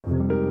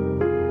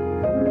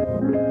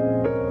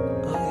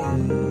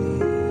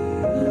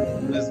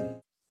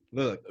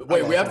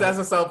Wait, we have to ask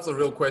ourselves a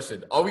real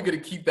question. Are we going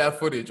to keep that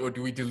footage or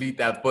do we delete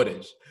that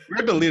footage?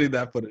 We're deleting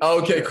that footage.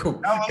 Oh, okay, cool.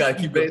 Gotta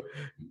keep it.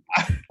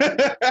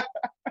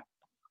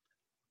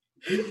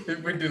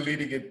 If we're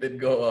deleting it, then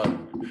go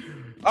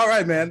on. All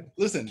right, man.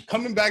 Listen,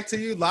 coming back to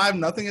you live.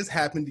 Nothing has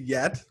happened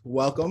yet.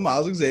 Welcome.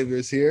 Miles Xavier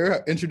is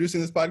here, introducing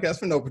this podcast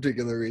for no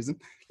particular reason.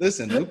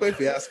 Listen, Lupe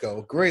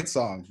Fiasco, great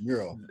song,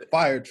 Mural,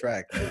 fire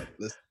track.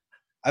 Listen,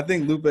 I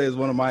think Lupe is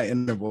one of my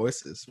inner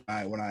voices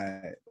when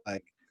I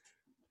like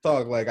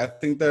talk. Like, I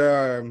think there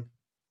are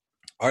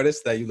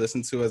artists that you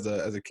listen to as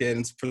a kid,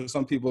 and for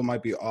some people it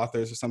might be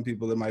authors, for some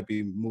people it might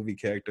be movie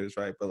characters,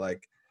 right? But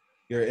like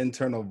your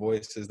internal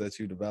voices that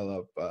you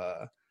develop,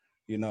 I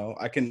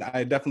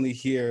definitely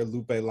hear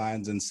Lupe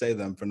lines and say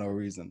them for no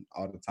reason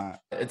all the time.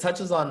 It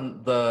touches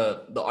on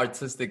the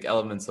artistic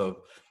elements of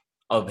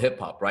hip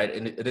hop, right?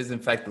 And it is in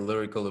fact the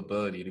lyrical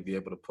ability to be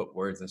able to put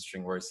words and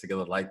string words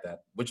together like that,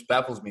 which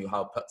baffles me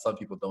how some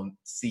people don't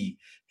see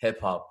hip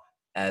hop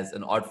as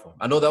an art form.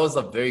 I know that was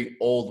a very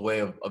old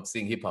way of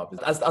seeing hip hop.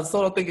 I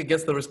still don't think it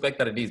gets the respect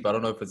that it needs, but I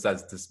don't know if it's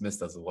as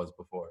dismissed as it was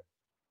before.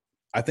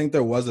 I think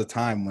there was a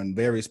time when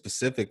very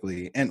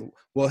specifically, and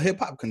well, hip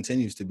hop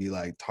continues to be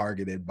like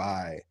targeted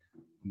by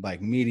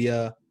like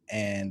media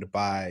and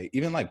by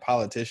even like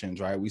politicians,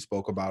 right? We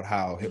spoke about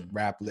how hip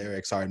rap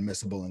lyrics are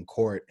admissible in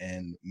court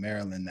in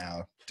Maryland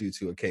now due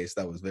to a case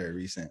that was very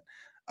recent.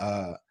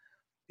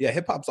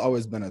 Hip hop's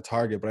always been a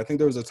target, but I think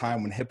there was a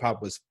time when hip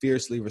hop was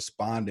fiercely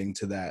responding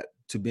to that,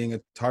 to being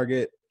a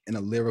target in a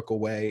lyrical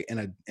way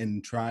and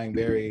trying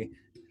very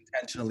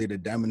intentionally to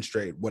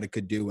demonstrate what it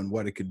could do and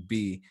what it could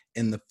be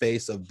in the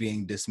face of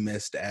being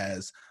dismissed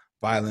as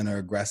violent or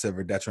aggressive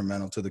or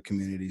detrimental to the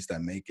communities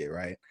that make it,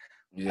 right?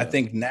 Yeah. I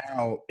think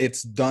now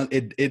it's done,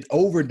 it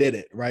overdid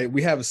it, right?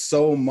 We have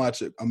so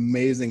much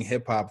amazing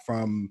hip hop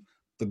from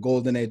the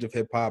golden age of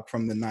hip hop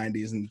from the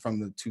 90s and from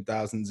the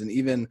 2000s, and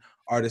even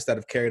artists that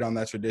have carried on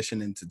that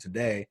tradition into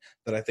today,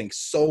 that I think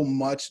so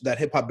much that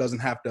hip hop doesn't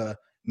have to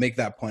make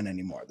that point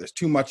anymore. There's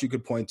too much you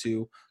could point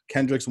to.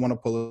 Kendrick's won a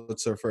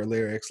Pulitzer for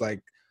lyrics.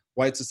 Like,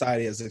 white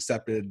society has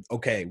accepted,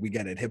 okay, we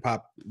get it. Hip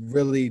hop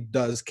really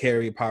does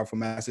carry a powerful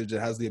message.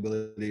 It has the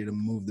ability to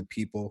move the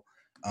people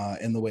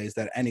in the ways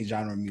that any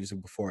genre of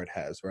music before it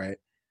has, right?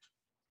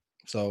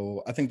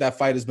 So I think that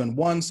fight has been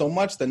won so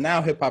much that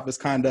now hip hop is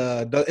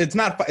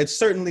it's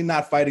certainly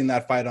not fighting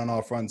that fight on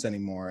all fronts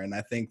anymore. And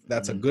I think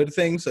that's a good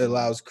thing. So it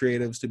allows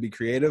creatives to be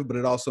creative, but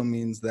it also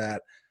means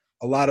that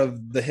a lot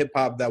of the hip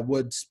hop that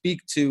would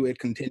speak to it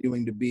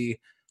continuing to be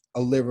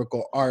a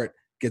lyrical art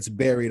gets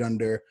buried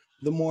under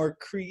the more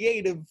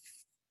creative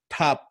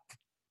top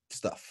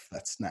stuff.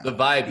 That's not the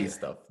vibey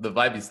stuff. The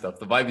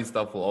vibey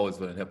stuff will always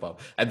win in hip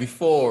hop. And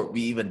before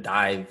we even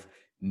dive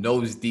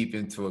nose deep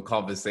into a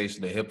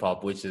conversation of hip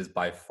hop, which is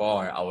by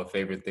far our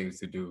favorite things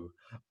to do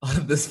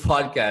on this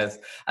podcast,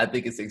 I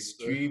think it's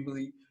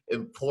extremely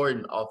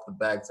important off the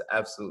bat to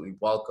absolutely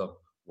welcome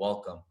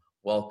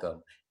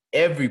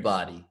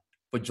everybody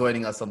for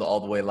joining us on the All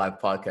the Way Live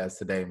podcast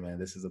today, man.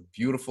 This is a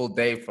beautiful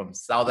day from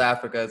South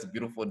Africa. It's a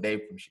beautiful day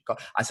from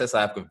Chicago. I said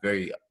South Africa,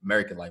 very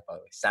American-like, by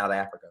the way. South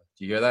Africa.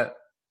 Do you hear that?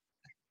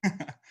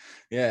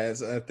 Yeah,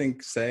 I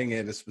think saying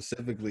it is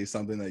specifically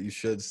something that you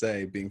should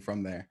say, being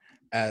from there,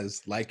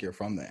 as like you're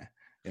from there.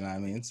 You know what I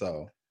mean?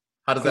 So,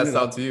 how does that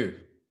sound to you,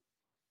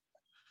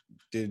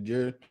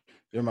 dude?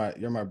 You're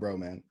my bro,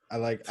 man.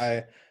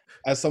 I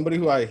as somebody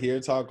who I hear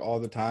talk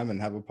all the time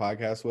and have a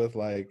podcast with,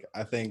 like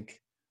I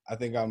think I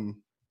don't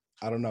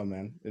know,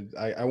 man.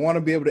 I want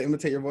to be able to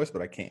imitate your voice,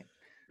 but I can't.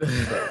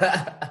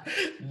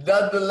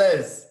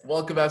 Nonetheless,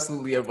 welcome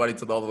absolutely everybody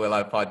to the All the Way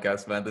Live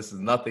podcast, man. This is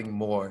nothing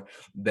more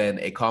than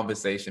a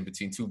conversation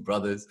between two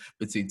brothers,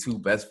 between two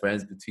best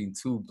friends, between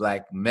two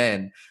Black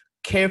men,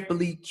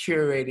 carefully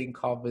curating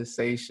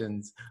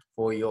conversations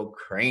for your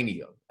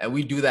cranium. And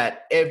we do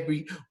that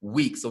every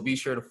week. So be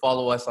sure to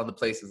follow us on the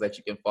places that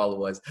you can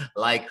follow us.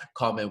 Like,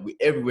 comment, we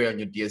everywhere on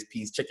your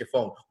DSPs. Check your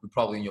phone. We're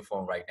probably on your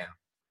phone right now.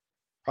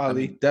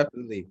 Probably,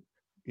 definitely.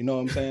 You know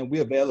what I'm saying? We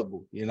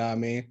available. You know what I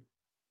mean?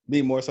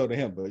 Me more so than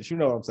him, but you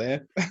know what I'm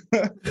saying?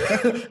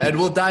 And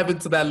we'll dive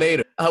into that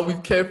later. How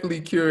we've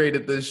carefully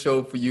curated this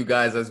show for you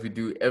guys, as we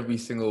do every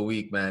single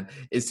week, man,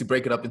 is to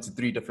break it up into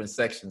 3 different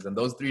sections. And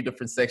those 3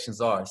 different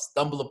sections are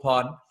Stumble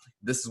Upon.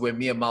 This is where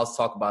me and Miles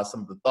talk about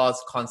some of the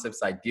thoughts,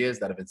 concepts, ideas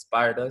that have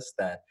inspired us,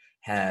 that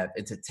have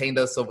entertained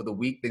us over the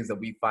week, things that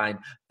we find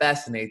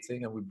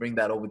fascinating, and we bring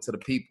that over to the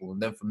people.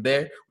 And then from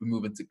there, we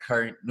move into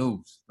current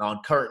news. Now,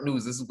 on current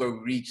news, this is where we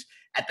reach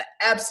at the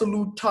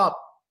absolute top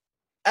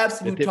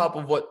of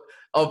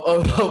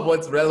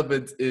what's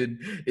relevant in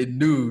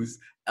news.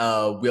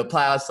 We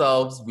apply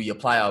ourselves, we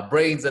apply our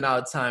brains and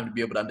our time to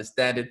be able to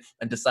understand it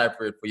and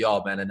decipher it for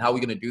y'all, man. And how we're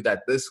going to do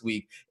that this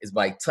week is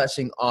by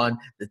touching on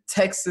the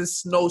Texas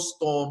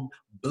snowstorm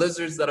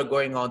blizzards that are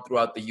going on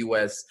throughout the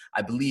U.S.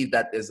 I believe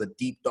that there's a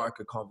deep,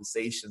 darker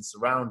conversation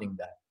surrounding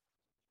that.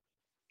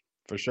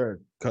 For sure,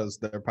 because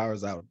their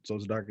power's out, so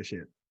it's dark as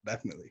shit.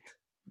 Definitely.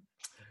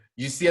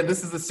 You see, and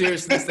this is the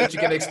seriousness that you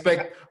can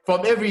expect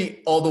from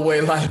every All the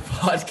Way Live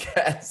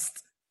podcast.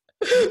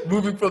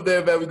 Moving from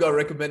there, man, we got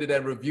recommended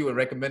and review. And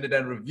recommended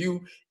and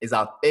review is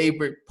our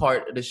favorite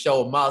part of the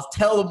show. Miles,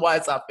 tell them why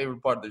it's our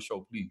favorite part of the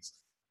show, please.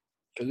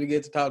 Because we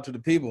get to talk to the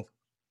people,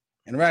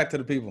 interact to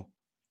the people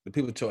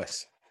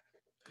choice.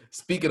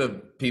 Speaking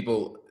of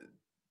people,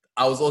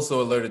 I was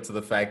also alerted to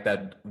the fact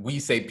that we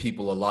say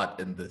people a lot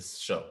in this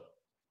show.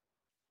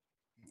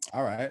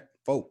 All right.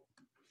 Folk.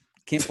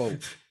 Can't folk.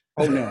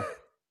 Oh, no.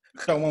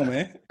 Come on,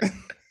 man.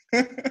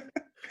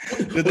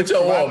 What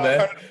y'all want,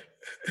 man?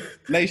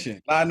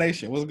 Nation. Live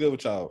Nation. What's good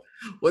with y'all?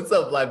 What's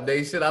up, Live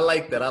Nation? I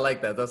like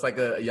that. That's like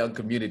a young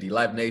community,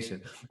 Live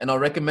Nation. And our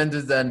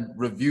recommenders and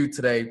review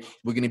today,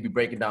 we're going to be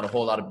breaking down a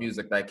whole lot of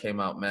music that came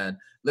out, man.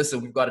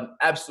 Listen, we've got an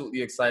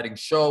absolutely exciting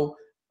show.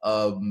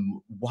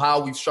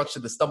 How we've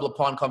structured the Stumble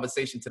Upon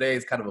conversation today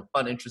is kind of a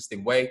fun,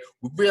 interesting way.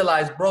 We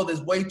realized, bro,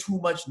 there's way too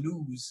much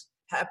news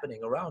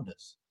happening around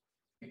us.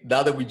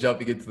 Now that we're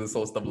jumping into this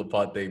whole Stumble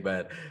Upon thing,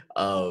 man,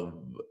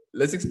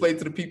 let's explain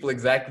to the people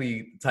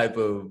exactly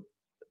the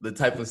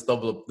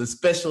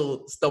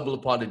special Stumble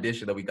Upon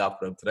edition that we got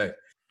for them today.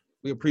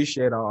 We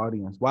appreciate our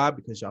audience. Why?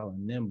 Because y'all are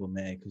nimble,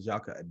 man. Because y'all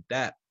can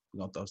adapt. We're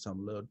going to throw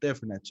something a little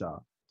different at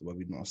y'all. So what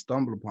we're going to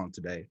stumble upon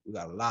today, we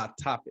got a lot of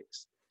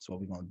topics. So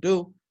what we're going to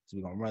do is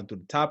we're going to run through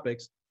the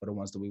topics. For the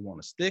ones that we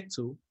want to stick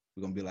to,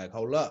 we're going to be like,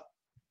 hold up,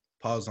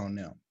 pause on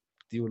them,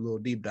 do a little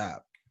deep dive.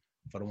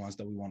 For the ones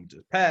that we want to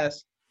just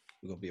pass,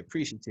 we're going to be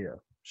appreciative,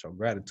 show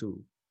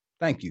gratitude.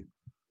 Thank you.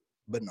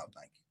 But no,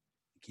 thank you.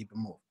 Keep it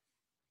moving.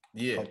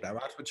 Yeah. Hope that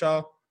rocks with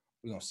y'all.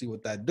 We're going to see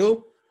what that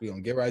do. We're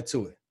going to get right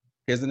to it.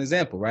 Here's an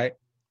example, right?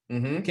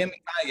 Mm-hmm. Kim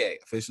and Kanye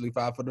officially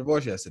filed for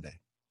divorce yesterday.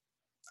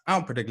 I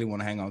don't particularly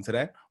want to hang on to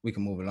that. We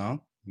can move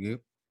along.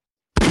 You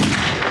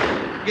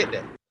get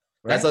that.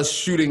 Right? That's us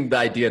shooting the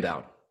idea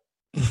down.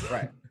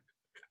 Right.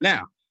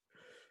 Now,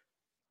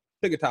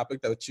 pick a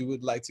topic that you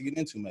would like to get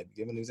into, maybe.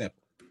 Give an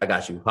example. I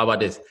got you. How about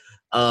this?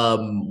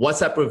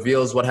 WhatsApp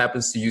reveals what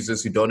happens to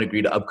users who don't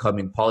agree to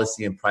upcoming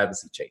policy and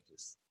privacy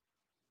changes.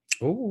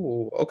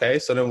 Oh, okay.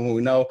 So then when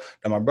we know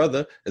that my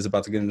brother is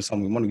about to get into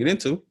something we want to get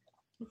into.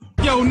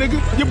 Yo,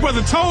 nigga, your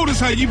brother told us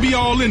how you be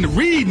all into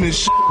reading and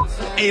shit.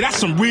 Hey, that's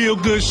some real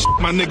good shit,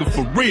 my nigga,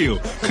 for real.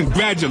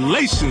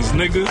 Congratulations,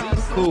 nigga.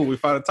 Cool, we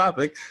found a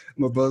topic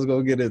my brother's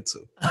going to get into.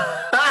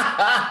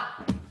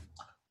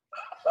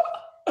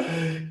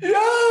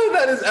 Yo,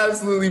 that is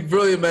absolutely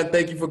brilliant, man.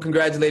 Thank you for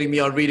congratulating me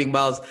on reading,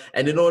 Miles.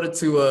 And in order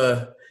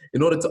to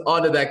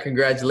honor that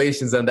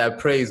congratulations and that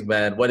praise,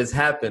 man, what has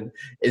happened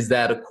is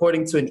that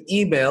according to an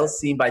email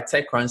seen by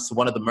TechCrunch to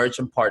one of the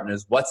merchant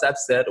partners, WhatsApp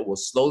said it will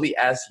slowly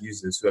ask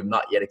users who have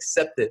not yet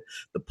accepted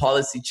the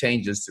policy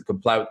changes to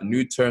comply with the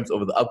new terms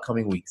over the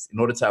upcoming weeks in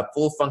order to have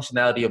full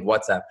functionality of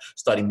WhatsApp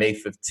starting May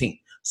 15th.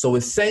 So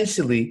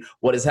essentially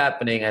what is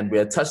happening, and we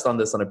had touched on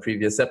this on a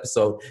previous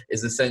episode,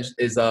 is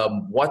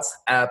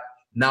WhatsApp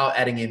now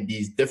adding in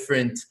these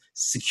different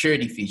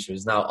security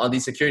features. Now, on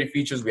these security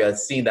features, we had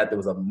seen that there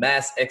was a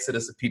mass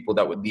exodus of people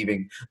that were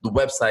leaving the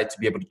website to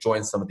be able to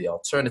join some of the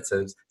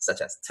alternatives,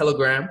 such as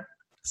Telegram,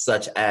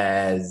 such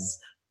as...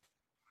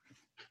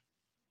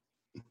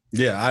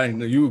 Yeah, I didn't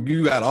know.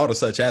 You got all the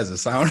such as it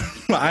sound.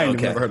 I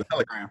ain't never heard of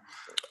Telegram.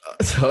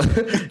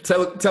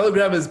 So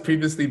Telegram has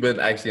previously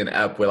been actually an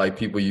app where like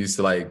people used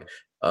to like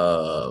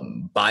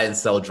buy and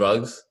sell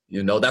drugs.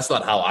 You know, that's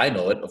not how I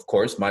know it. Of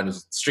course, mine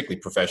was strictly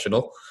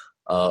professional,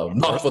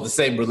 not for the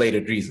same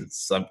related reasons,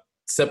 some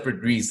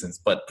separate reasons,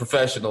 but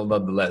professional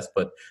nonetheless.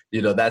 But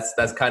you know, that's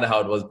kind of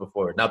how it was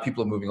before. Now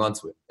people are moving on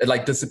to it. It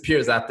like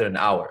disappears after an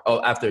hour,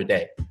 after a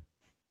day.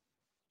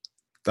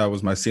 That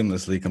was my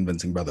seamlessly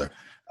convincing brother.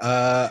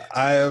 I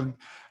am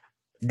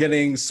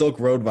getting Silk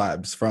Road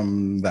vibes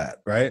from that,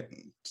 right?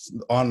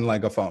 On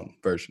like a phone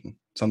version,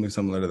 something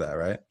similar to that,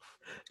 right?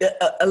 Yeah,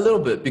 a little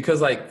bit,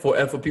 because like for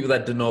people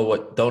that don't know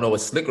what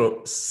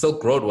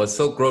Silk Road was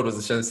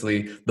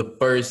essentially the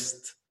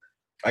first.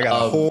 I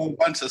got a whole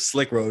bunch of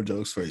Slick Road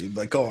jokes for you,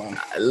 but go on.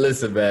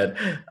 Listen, man,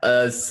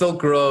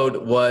 Silk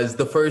Road was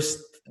the first.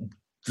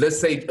 Let's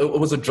say it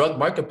was a drug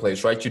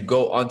marketplace, right? You'd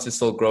go onto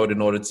Silk Road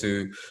in order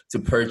to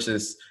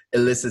purchase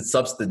illicit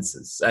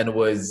substances, and it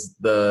was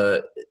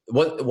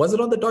was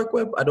it on the dark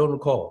web? I don't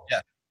recall.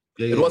 Yeah.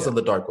 It was on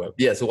the dark web.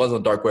 Yes, it was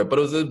on the dark web, but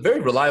it was a very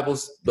reliable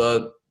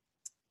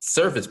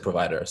service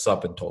provider, so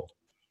I've been told.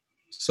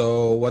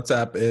 So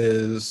WhatsApp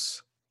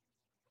is,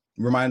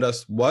 remind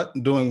us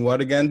doing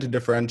what again to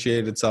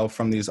differentiate itself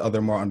from these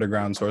other more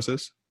underground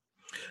sources?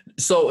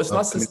 So it's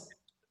not.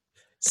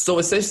 So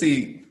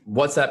essentially,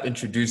 WhatsApp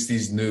introduced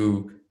these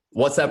new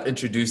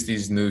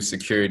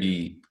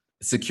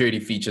security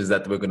features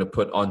that we're going to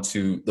put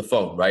onto the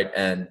phone, right?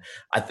 And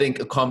I think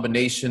a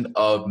combination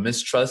of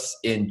mistrust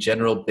in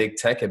general big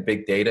tech and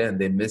big data, and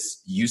the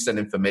misuse and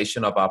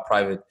information of our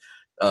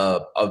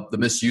of the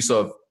misuse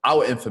of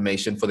our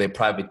information for their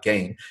private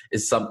gain,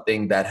 is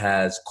something that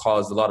has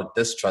caused a lot of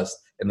distrust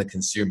in the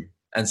consumer.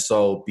 And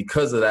so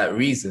because of that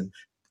reason,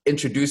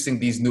 introducing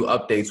these new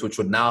updates, which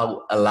would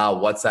now allow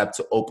WhatsApp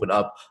to open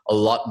up a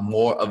lot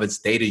more of its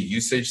data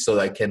usage so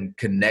that it can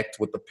connect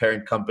with the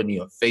parent company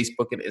of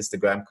Facebook and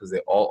Instagram, because they're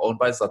all owned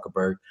by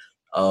Zuckerberg,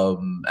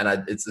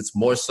 It's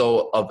more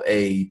so of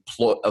a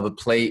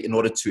play in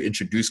order to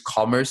introduce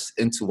commerce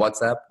into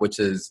WhatsApp, which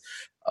is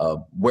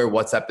where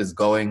WhatsApp is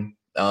going.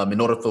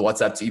 In order for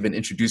WhatsApp to even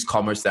introduce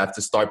commerce, they have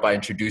to start by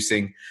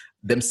introducing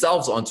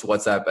themselves onto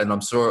WhatsApp. And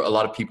I'm sure a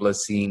lot of people have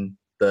seen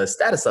the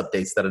status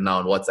updates that are now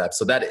on WhatsApp.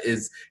 So that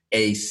is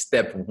a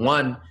step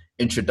one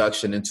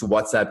introduction into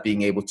WhatsApp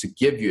being able to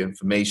give you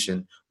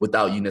information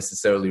without you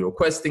necessarily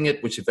requesting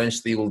it, which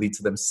eventually will lead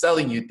to them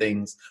selling you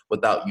things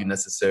without you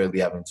necessarily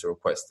having to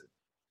request it.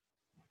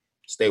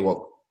 Stay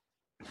woke.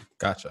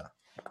 Gotcha.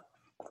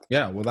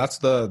 Yeah, well, that's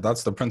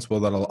the principle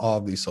that all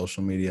of these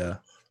social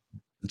media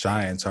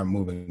giants are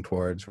moving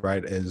towards,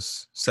 right?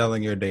 Is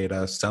selling your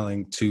data,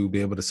 selling to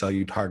be able to sell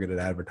you targeted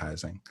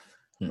advertising,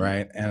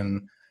 right?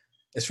 And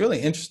it's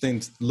really interesting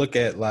to look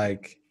at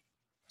like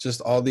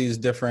just all these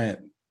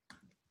different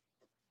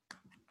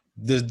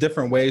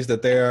ways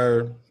that they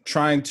are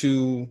trying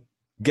to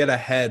get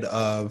ahead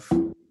of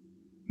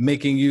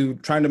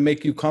trying to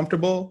make you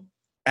comfortable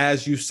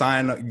as you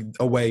sign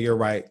away your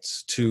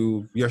rights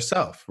to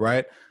yourself,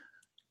 right?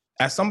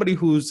 As somebody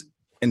whose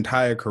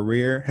entire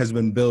career has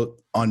been built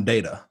on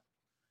data,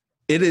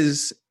 it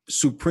is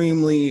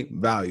supremely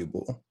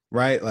valuable,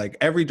 right? Like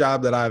every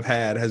job that I've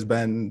had has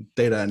been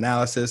data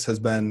analysis, has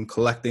been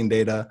collecting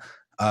data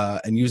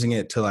and using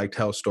it to like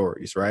tell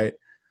stories, right?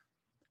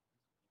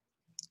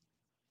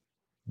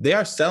 They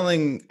are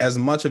selling as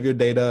much of your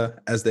data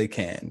as they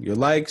can. Your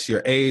likes,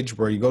 your age,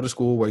 where you go to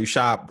school, where you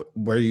shop,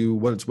 what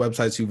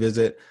websites you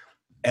visit,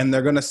 and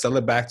they're going to sell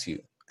it back to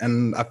you.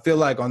 And I feel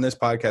like on this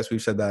podcast,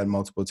 we've said that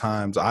multiple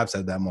times. I've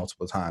said that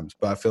multiple times,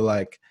 but I feel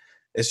like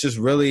it's just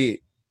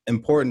really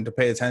important to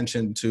pay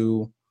attention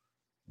to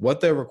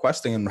what they're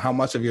requesting and how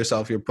much of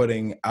yourself you're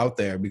putting out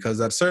there, because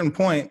at a certain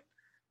point,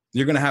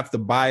 you're going to have to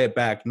buy it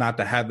back, not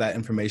to have that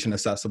information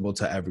accessible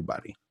to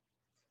everybody.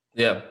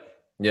 Yeah.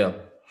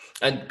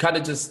 And kind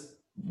of just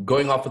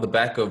going off of the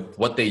back of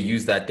what they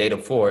use that data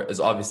for is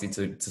obviously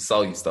to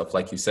sell you stuff,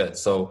 like you said.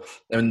 So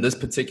in this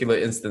particular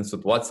instance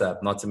with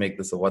WhatsApp, not to make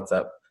this a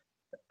WhatsApp,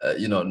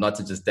 not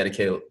to just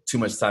dedicate too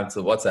much time to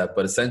WhatsApp,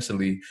 but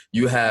essentially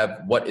you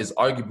have what is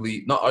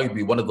not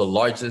arguably one of the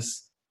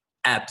largest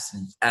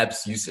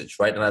apps usage,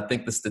 right? And I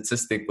think the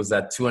statistic was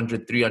that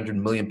 300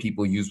 million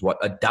people use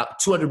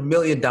 200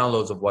 million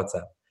downloads of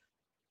WhatsApp.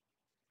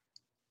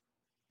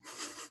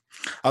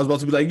 I was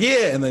about to be like,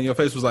 yeah, and then your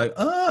face was like,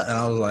 and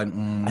I was like,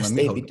 I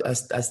stay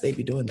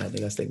be doing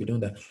that. I stay be doing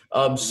that.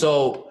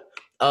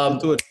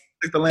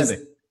 Take the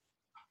landing.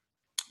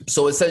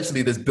 So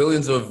essentially, there's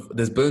billions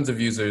of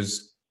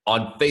users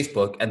on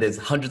Facebook, and there's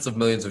hundreds of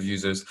millions of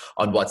users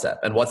on WhatsApp.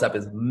 And WhatsApp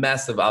is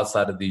massive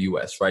outside of the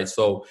US, right?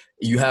 So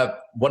you have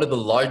one of the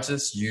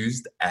largest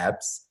used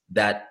apps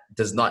that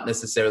does not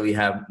necessarily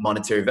have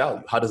monetary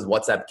value. How does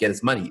WhatsApp get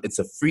its money? It's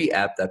a free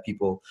app that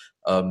people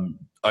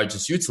are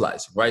just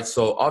utilizing, right?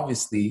 So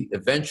obviously,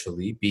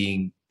 eventually,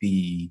 being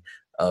the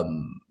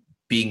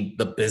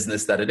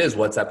business that it is,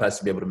 WhatsApp has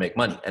to be able to make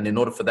money. And in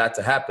order for that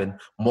to happen,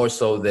 more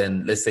so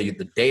than, let's say,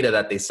 the data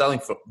that they're selling,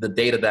 for the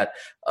data that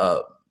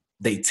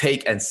they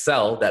take and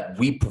sell that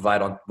we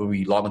provide on when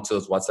we log into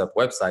those WhatsApp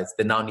websites,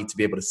 they now need to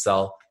be able to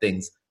sell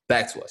things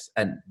back to us.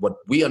 And what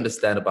we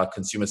understand about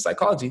consumer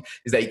psychology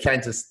is that you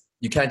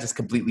can't just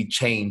completely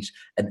change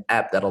an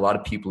app that a lot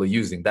of people are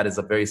using. That is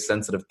a very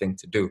sensitive thing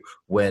to do.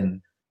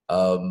 When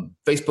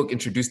Facebook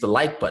introduced the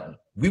like button,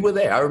 we were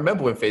there. I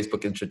remember when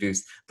Facebook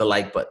introduced the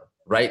like button,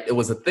 right? It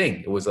was a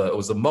thing. It was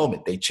a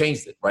moment. They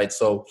changed it, right?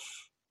 So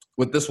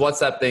with this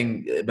WhatsApp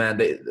thing, man,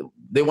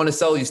 they want to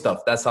sell you stuff.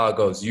 That's how it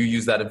goes. You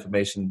use that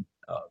information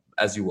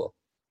as you will.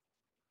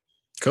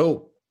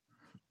 Cool.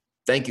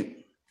 Thank you.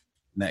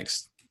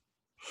 Next.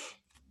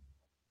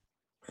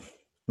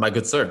 My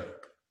good sir.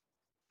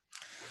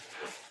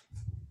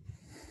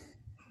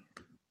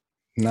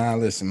 Nah,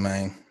 listen,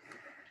 man.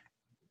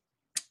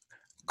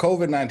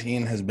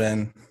 COVID-19 has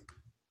been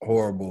a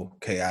horrible,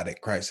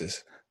 chaotic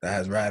crisis that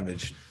has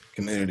ravaged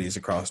communities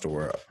across the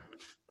world.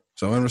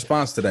 So in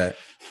response to that,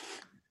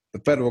 the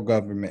federal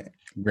government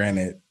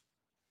granted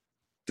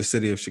the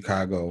city of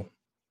Chicago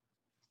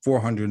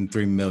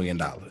 $403 million.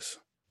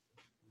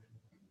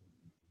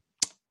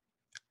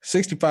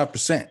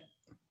 65%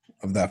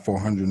 of that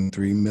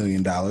 $403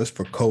 million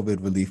for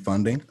COVID relief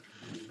funding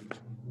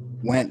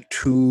went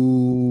to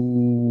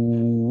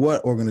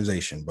what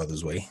organization, Brother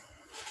Zway?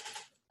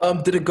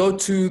 Did it go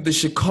to the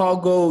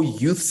Chicago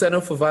Youth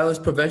Center for Violence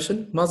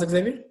Prevention, Miles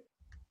Xavier?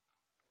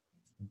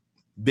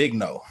 Big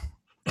no.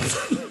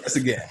 That's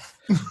again.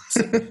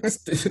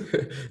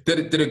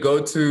 Did it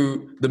go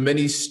to the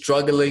many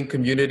struggling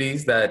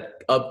communities that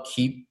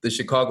upkeep the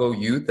Chicago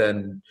youth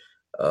and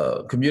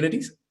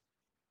communities?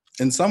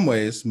 In some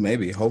ways,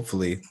 maybe,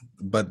 hopefully,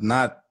 but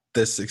not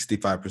the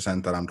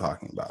 65% that I'm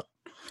talking about.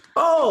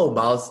 Oh,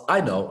 Miles,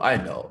 I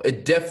know.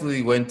 It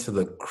definitely went to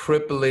the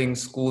crippling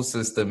school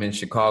system in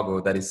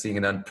Chicago that is seeing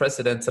an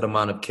unprecedented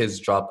amount of kids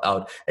drop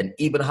out, an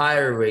even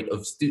higher rate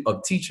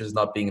of teachers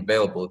not being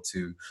available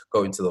to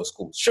go into those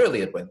schools.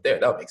 Surely it went there.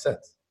 That would make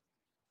sense.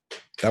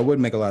 That would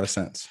make a lot of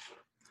sense.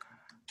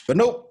 But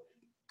nope.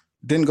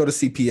 Didn't go to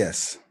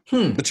CPS.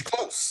 But you're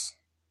close.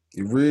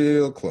 You're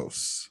real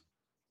close.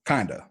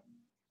 Kinda.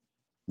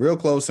 Real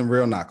close and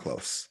real not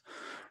close.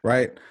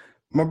 Right?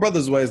 My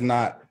brother's way is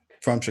not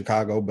from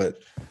Chicago, but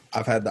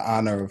I've had the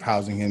honor of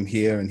housing him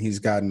here, and he's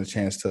gotten a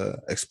chance to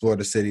explore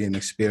the city and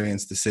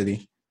experience the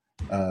city.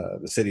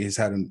 The city has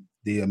had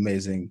the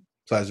amazing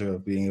pleasure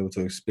of being able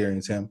to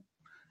experience him.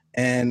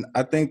 And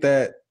I think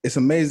that it's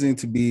amazing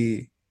to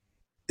me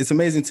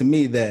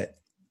that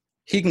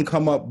he can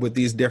come up with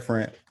these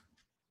different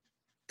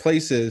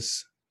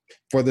places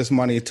for this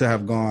money to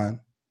have gone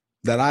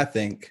that I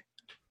think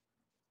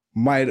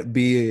might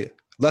be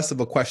less of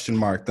a question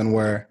mark than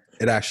where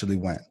it actually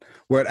went.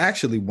 Where it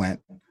actually went,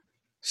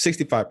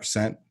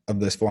 65% of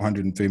this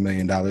 $403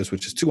 million,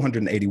 which is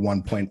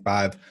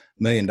 $281.5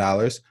 million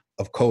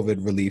of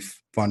COVID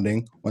relief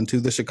funding, went to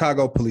the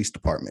Chicago Police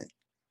Department.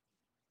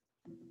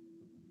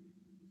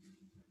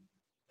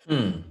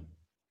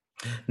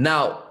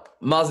 Now,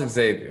 Miles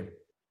Xavier,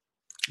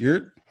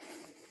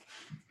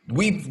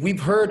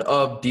 we've heard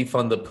of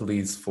defund the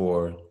police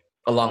for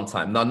a long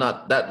time. Now,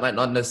 that might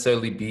not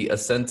necessarily be a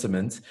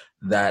sentiment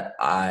that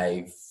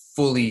I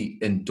fully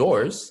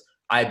endorse.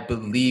 I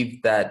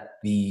believe that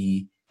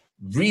the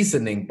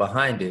reasoning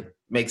behind it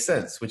makes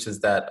sense, which is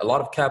that a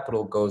lot of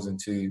capital goes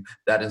into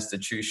that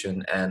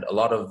institution, and a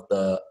lot of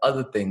the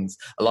other things,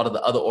 a lot of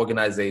the other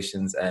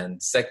organizations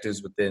and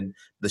sectors within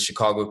the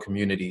Chicago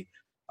community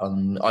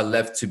are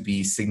left to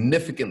be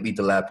significantly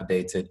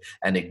dilapidated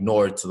and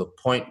ignored to the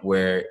point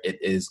where it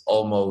is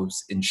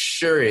almost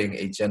ensuring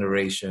a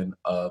generation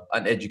of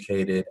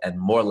uneducated and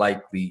more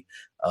likely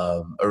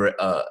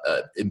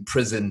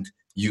imprisoned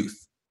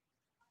youth.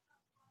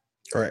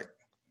 Correct.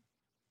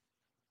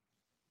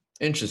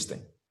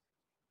 Interesting.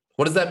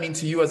 What does that mean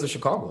to you as a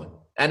Chicagoan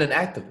and an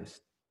activist?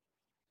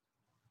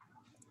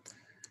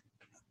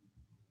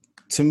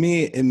 To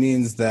me, it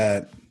means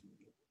that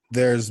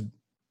there's,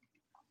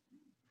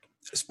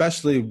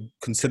 especially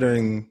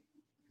considering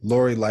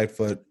Lori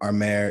Lightfoot, our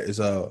mayor, is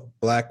a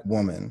Black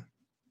woman,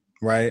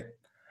 right?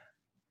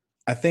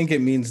 I think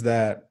it means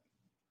that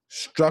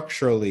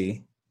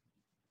structurally,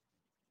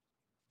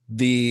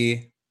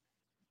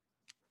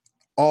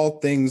 all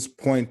things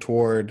point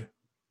toward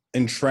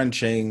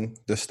entrenching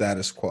the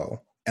status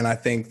quo. And I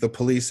think the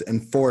police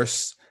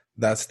enforce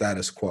that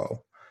status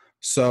quo.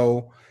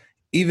 So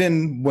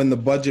even when the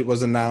budget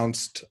was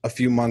announced a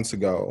few months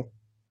ago,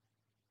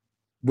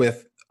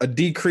 with a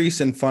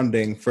decrease in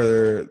funding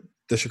for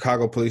the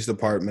Chicago Police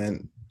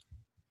Department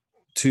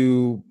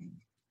to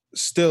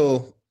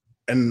still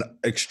an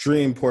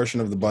extreme portion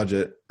of the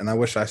budget, and I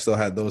wish I still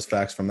had those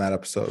facts from that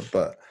episode,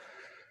 but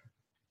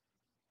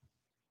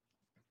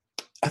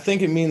I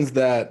think it means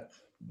that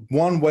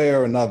one way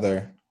or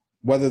another,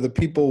 whether the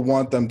people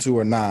want them to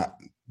or not,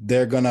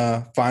 they're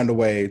gonna find a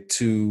way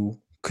to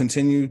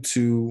continue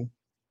to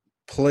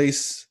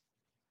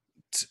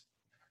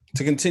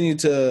continue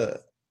to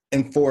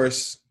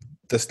enforce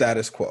the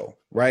status quo,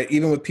 right?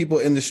 Even with people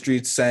in the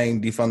streets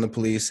saying defund the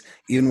police,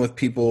 even with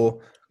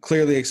people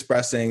clearly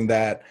expressing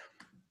that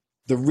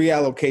the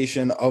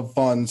reallocation of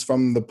funds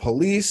from the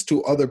police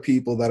to other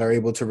people that are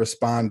able to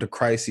respond to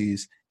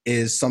crises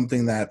is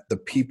something that the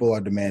people are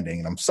demanding.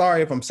 And I'm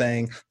sorry if I'm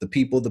saying the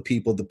people,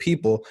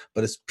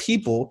 but it's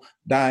people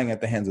dying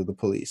at the hands of the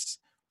police,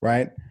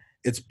 right?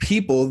 It's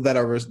people that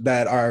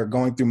are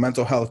going through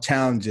mental health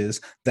challenges,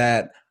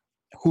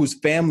 whose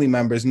family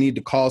members need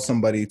to call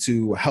somebody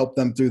to help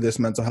them through this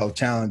mental health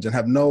challenge and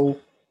have no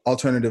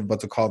alternative but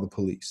to call the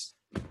police.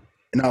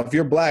 Now, if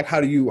you're Black, how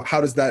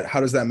does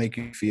that make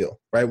you feel,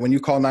 right? When you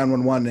call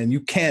 911 and you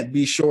can't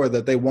be sure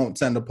that they won't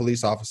send a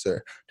police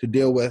officer to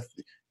deal with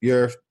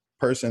your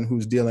person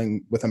who's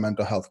dealing with a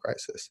mental health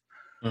crisis,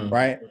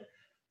 right?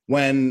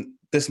 When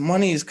this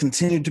money is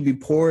continued to be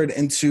poured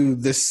into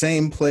this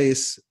same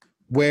place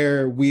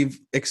where we've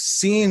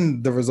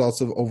seen the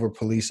results of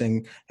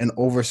over-policing and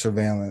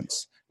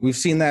over-surveillance. We've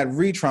seen that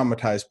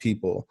re-traumatize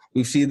people.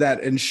 We've seen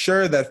that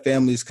ensure that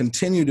families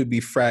continue to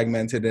be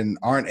fragmented and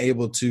aren't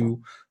able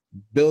to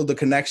build the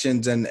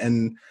connections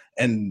and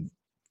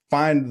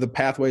find the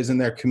pathways in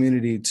their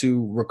community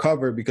to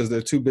recover because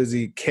they're too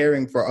busy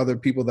caring for other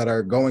people that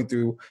are going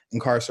through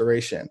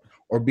incarceration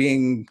or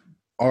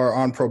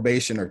on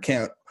probation or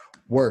can't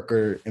work,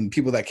 and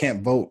people that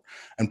can't vote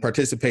and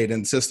participate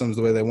in systems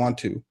the way they want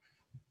to.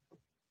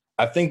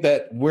 I think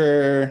that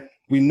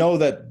we know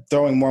that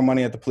throwing more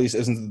money at the police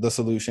isn't the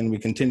solution. We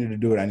continue to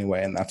do it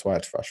anyway, and that's why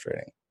it's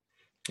frustrating.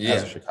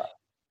 Yeah.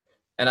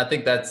 And I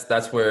think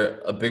that's where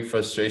a big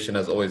frustration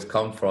has always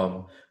come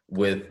from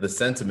with the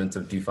sentiment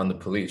of defund the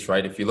police,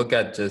 right? If you look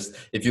at the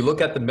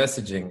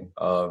messaging,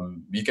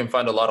 you can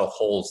find a lot of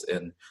holes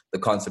in the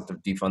concept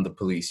of defund the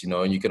police,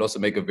 and you can also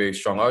make a very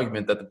strong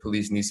argument that the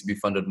police needs to be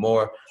funded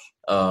more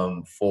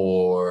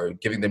for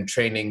giving them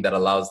training that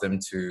allows them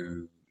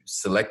to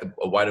select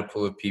a wider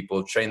pool of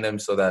people, train them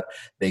so that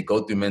they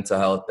go through mental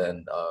health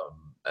and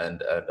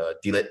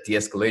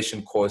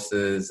de-escalation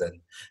courses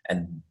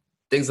and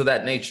things of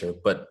that nature.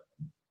 But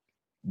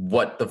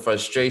what the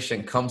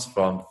frustration comes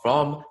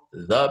from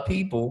the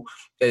people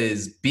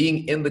is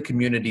being in the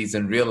communities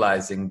and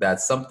realizing that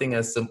something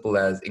as simple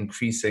as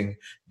increasing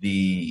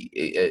the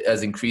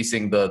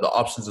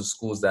options of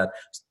schools that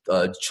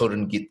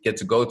children get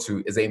to go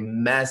to is a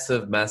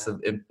massive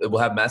it will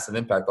have massive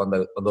impact on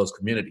those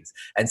communities.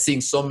 And seeing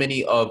so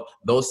many of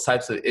those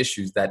types of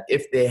issues that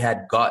if they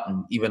had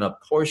gotten even a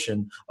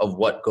portion of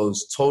what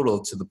goes total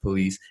to the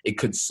police, it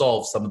could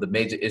solve some of the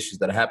major issues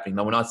that are happening.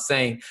 Now, we're not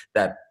saying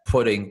that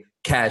putting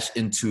cash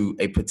into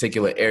a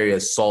particular area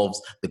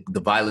solves the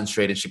violence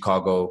rate in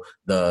Chicago,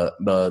 the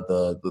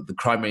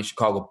crime rate in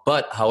Chicago.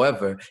 But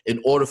however,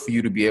 in order for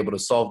you to be able to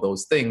solve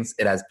those things,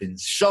 it has been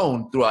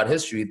shown throughout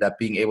history that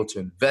being able to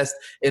invest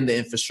in the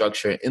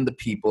infrastructure, in the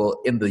people,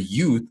 in the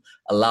youth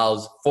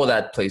allows for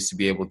that place to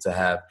be able to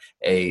have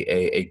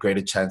a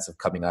greater chance of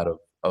coming out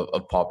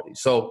of poverty.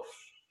 So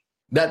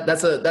that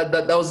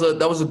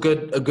was a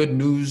good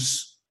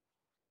news.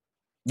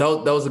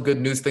 That was a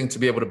good news thing to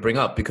be able to bring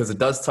up, because it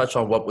does touch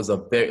on what was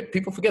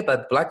people forget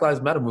that Black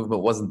Lives Matter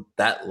movement wasn't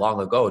that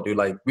long ago, dude.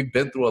 Like, we've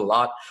been through a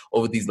lot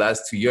over these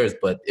last 2 years,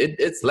 but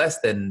it's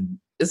been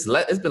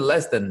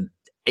less than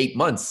 8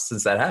 months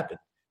since that happened.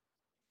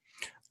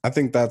 I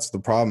think that's the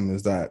problem,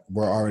 is that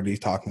we're already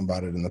talking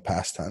about it in the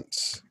past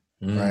tense,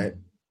 right?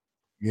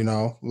 You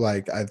know,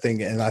 like, I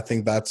think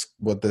that's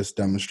what this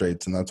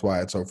demonstrates, and that's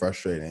why it's so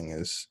frustrating.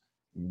 Is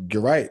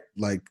you're right,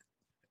 like,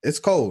 it's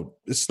cold,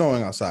 it's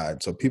snowing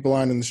outside, so people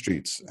aren't in the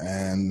streets.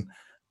 And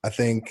I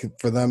think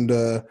for them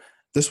to,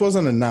 this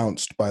wasn't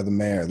announced by the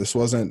mayor. This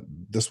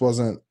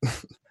wasn't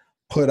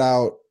put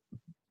out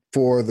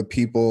for the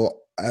people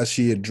as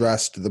she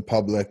addressed the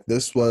public.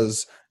 This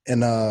was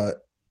in a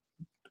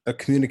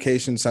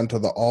communication sent to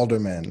the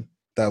aldermen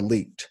that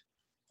leaked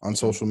on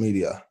social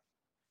media.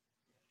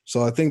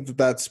 So I think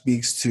that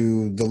speaks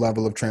to the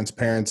level of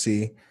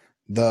transparency,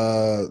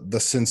 the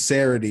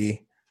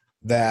sincerity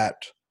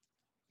that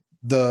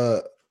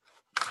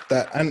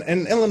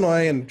and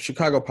Illinois and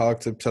Chicago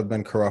politics have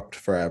been corrupt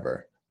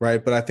forever,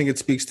 right? But I think it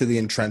speaks to the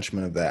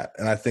entrenchment of that.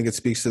 And I think it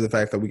speaks to the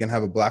fact that we can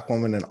have a Black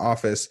woman in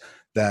office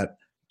that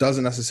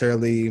doesn't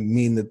necessarily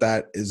mean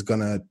that is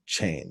going to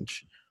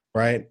change,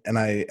 right? And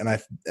I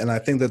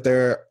think that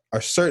there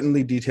are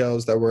certainly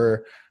details that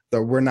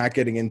we're not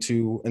getting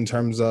into in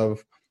terms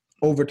of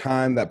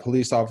overtime that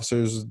police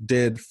officers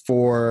did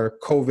for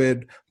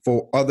COVID,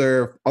 for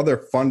other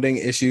funding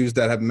issues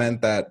that have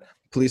meant that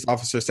police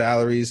officer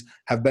salaries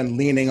have been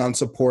leaning on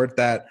support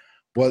that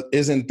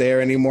isn't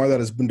there anymore, that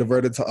has been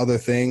diverted to other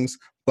things.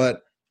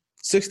 But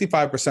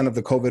 65% of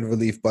the COVID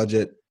relief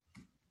budget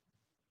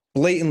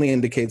blatantly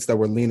indicates that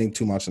we're leaning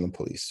too much on the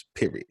police,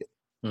 period.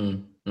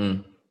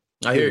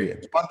 I hear you.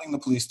 Funding the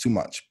police too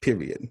much,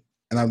 period.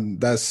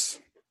 And that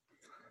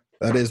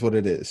is what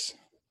it is.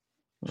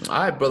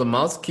 All right, Brother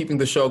Miles, keeping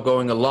the show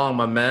going along,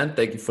 my man.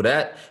 Thank you for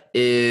that.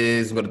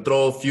 I'm going to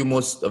throw a few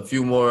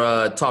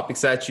more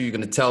topics at you. You're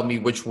going to tell me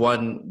which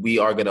one we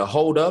are going to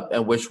hold up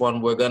and which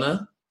one we're going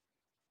to.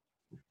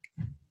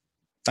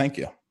 Thank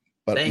you.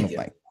 But Thank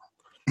you.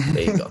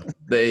 There you go.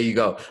 There you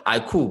go. All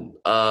right, cool.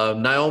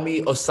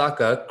 Naomi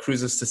Osaka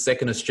cruises to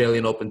second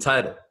Australian Open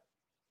title.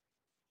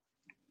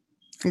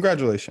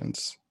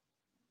 Congratulations.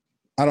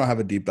 I don't have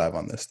a deep dive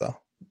on this, though.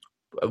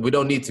 We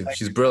don't need to.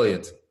 She's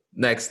brilliant.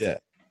 Next. Yeah.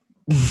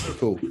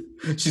 Cool.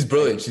 She's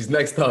brilliant. She's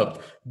next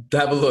up.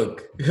 Have a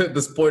look.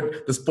 The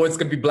sport's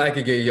gonna be black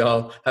again,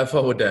 y'all. Have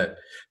fun with that.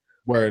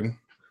 Word.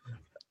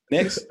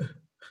 Next.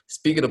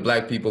 Speaking of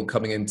black people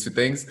coming into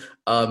things,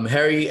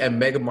 Harry and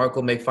Meghan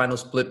Markle make final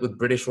split with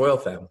British royal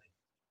family.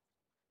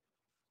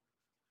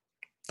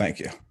 Thank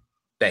you.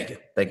 Thank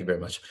you very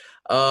much.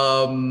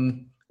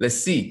 Let's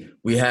see.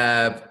 We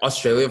have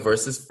Australia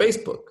versus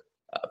Facebook.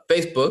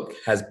 Facebook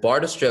has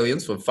barred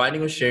Australians from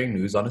finding or sharing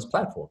news on its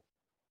platform.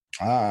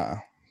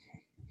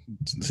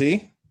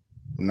 See,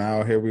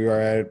 now here we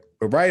are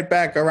we're right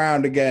back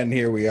around again.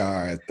 Here we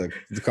are at the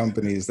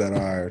companies that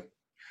are,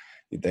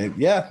 they're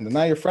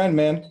not your friend,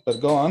 man,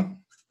 but go on.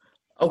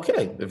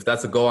 Okay, if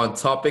that's a go on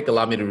topic,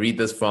 allow me to read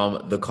this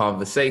from The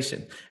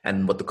Conversation.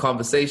 And what The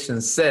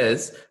Conversation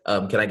says,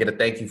 can I get a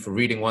thank you for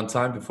reading one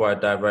time before I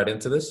dive right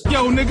into this?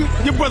 Yo,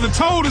 nigga, your brother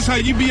told us how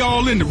you be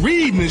all into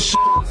reading and shit.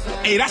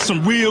 Hey, that's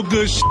some real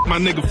good shit, my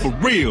nigga, for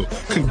real.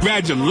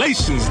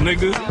 Congratulations,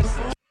 nigga.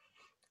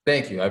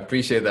 Thank you. I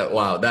appreciate that.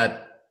 Wow,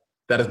 that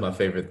is my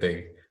favorite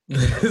thing.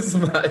 This is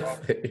my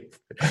favorite.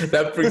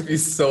 That brings me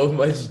so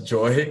much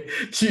joy.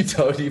 You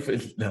don't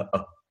even know.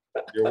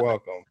 You're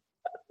welcome.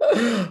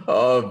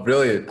 Oh,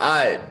 brilliant. All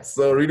right.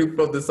 So reading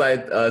from the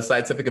site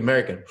Scientific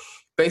American.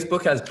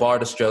 Facebook has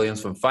barred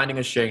Australians from finding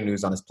or sharing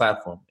news on its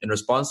platform in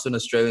response to an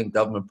Australian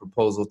government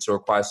proposal to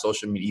require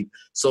social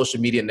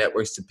media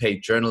networks to pay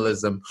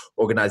journalism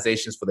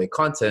organizations for their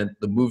content.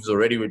 The move is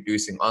already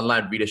reducing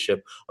online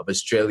readership of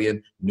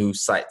Australian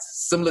news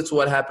sites. Similar to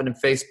what happened in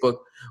Facebook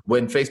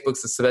when Facebook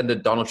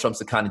suspended Donald Trump's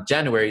account in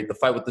January, the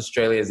fight with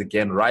Australia is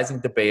again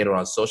rising debate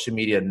around social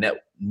media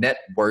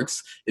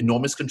networks'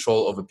 enormous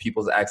control over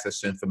people's access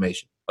to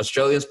information.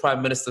 Australia's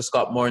Prime Minister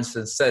Scott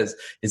Morrison says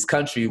his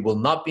country will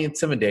not be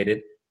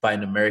intimidated by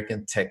an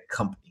American tech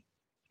company.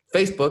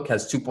 Facebook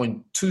has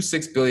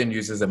 2.26 billion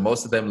users, and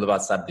most of them live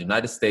outside the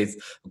United States,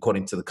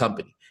 according to the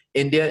company.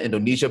 India,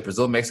 Indonesia,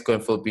 Brazil, Mexico,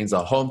 and Philippines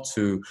are home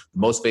to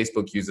most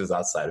Facebook users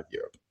outside of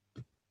Europe.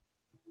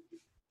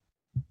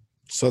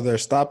 So they're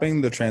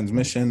stopping the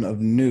transmission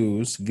of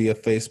news via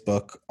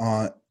Facebook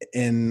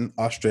in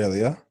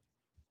Australia.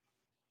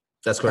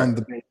 That's correct.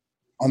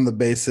 On the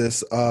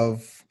basis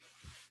of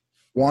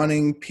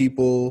wanting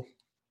people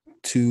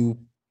to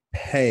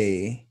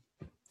pay,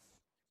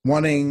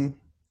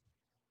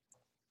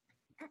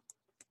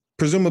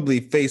 presumably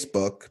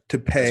Facebook to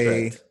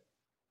pay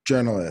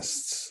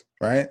journalists,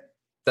 right?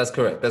 That's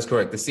correct.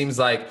 It seems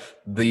like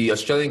the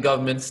Australian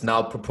government's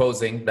now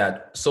proposing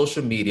that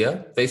social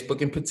media,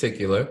 Facebook in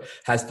particular,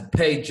 has to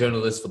pay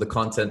journalists for the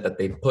content that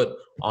they put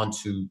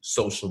onto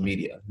social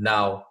media.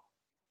 Now,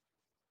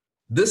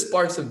 this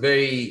sparks a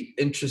very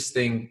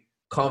interesting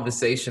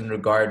conversation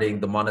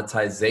regarding the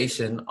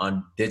monetization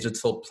on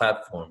digital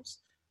platforms,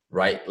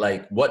 right?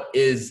 Like, what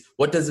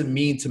does it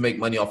mean to make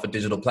money off of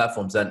digital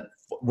platforms? And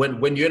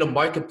when you're in a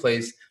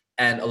marketplace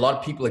and a lot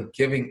of people are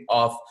giving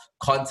off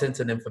content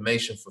and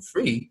information for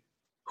free,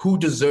 who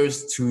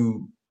deserves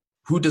to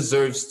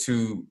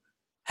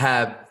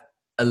have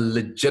a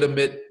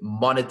legitimate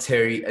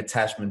monetary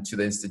attachment to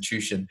the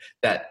institution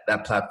that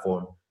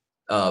platform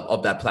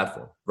of that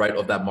platform, right,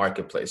 of that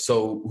marketplace?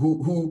 So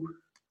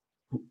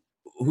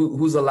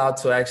who's allowed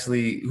to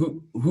actually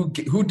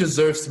who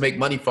deserves to make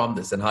money from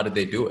this, and how did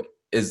they do it?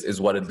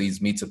 Is what it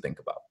leads me to think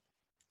about.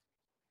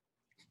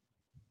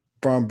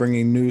 From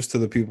bringing news to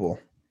the people.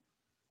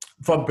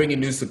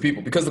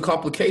 Because the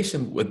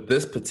complication with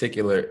this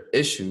particular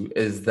issue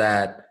is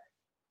that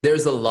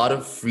there's a lot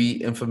of free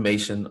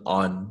information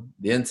on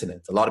the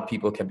internet. A lot of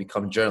people can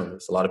become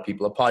journalists. A lot of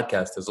people are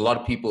podcasters. A lot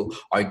of people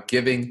are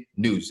giving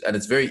news. And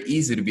it's very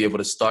easy to be able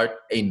to start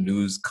a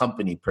news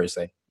company, per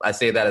se. I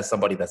say that as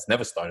somebody that's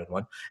never started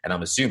one, and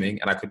I'm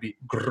assuming, and I could be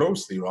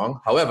grossly wrong.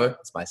 However,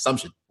 it's my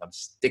assumption. I'm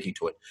sticking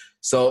to it.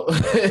 So,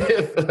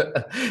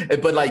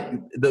 but like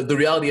the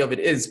reality of it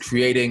is,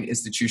 creating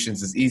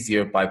institutions is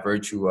easier by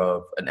virtue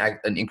of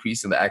an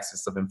increase in the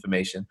access of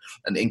information,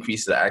 an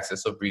increase in the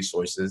access of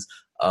resources.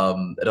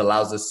 It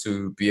allows us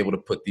to be able to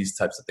put these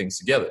types of things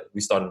together.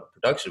 We started a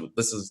production.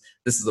 This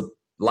is a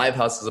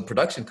Livehouse is a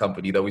production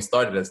company that we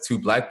started as two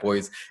Black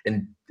boys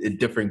in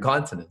different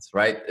continents,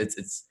 right?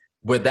 It's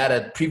where that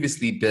had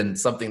previously been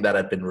something that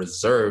had been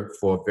reserved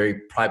for a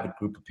very private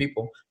group of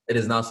people. It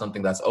is now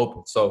something that's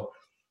open. So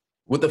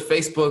with the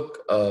Facebook,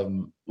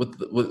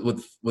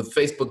 with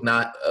Facebook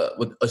not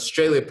with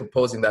Australia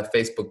proposing that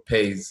Facebook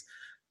pays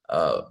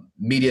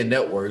media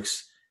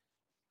networks,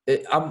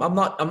 I'm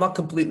not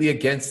completely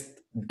against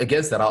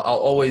that. I'll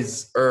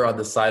always err on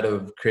the side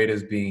of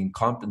creators being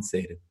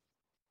compensated.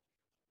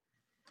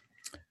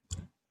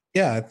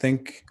 Yeah, I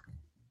think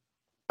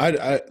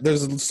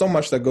there's so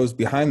much that goes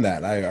behind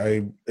that.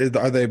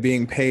 Are they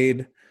being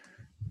paid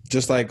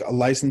just like a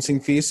licensing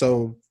fee?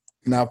 So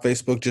now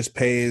Facebook just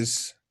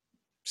pays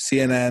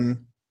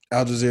CNN,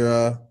 Al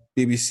Jazeera,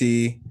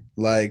 BBC,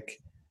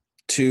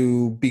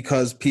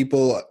 because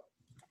people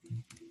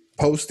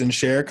post and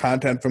share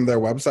content from their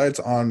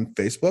websites on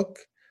Facebook?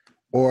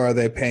 Or are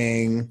they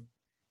paying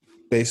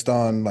based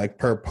on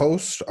per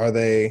post? Are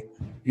they,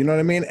 you know what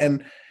I mean?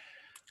 And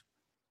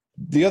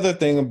the other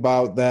thing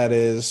about that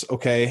is,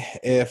 okay,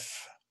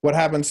 if what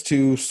happens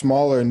to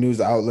smaller news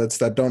outlets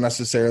that don't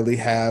necessarily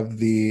have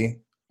the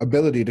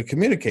ability to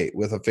communicate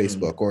with a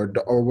Facebook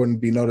or wouldn't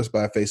be noticed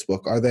by a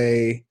Facebook, are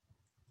they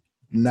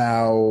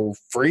now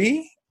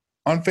free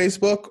on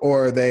Facebook,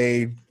 or are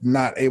they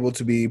not able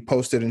to be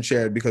posted and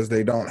shared because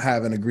they don't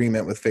have an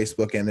agreement with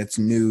Facebook and its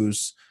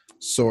news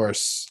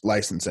source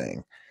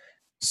licensing?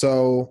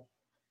 So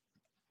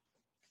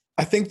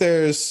I think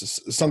there's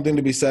something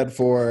to be said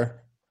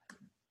for,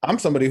 I'm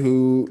somebody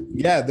who,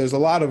 there's a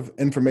lot of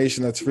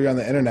information that's free on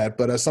the internet,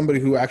 but as somebody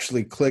who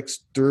actually clicks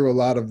through a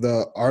lot of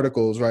the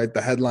articles, right,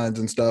 the headlines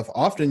and stuff,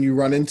 often you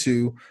run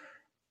into,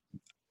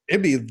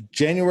 it'd be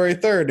January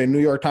 3rd and New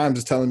York Times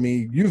is telling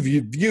me you've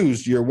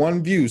used your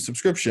one view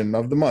subscription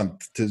of the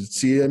month to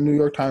see a New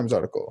York Times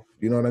article.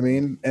 You know what I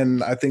mean?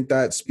 And I think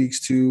that speaks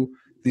to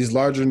these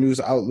larger news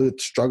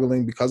outlets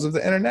struggling because of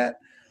the internet,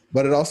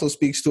 but it also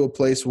speaks to a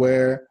place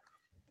where,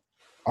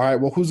 all right,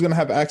 well, who's going to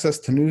have access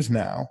to news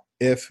now?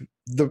 If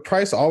the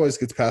price always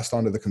gets passed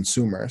on to the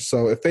consumer.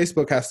 So if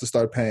Facebook has to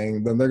start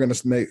paying, then they're going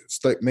to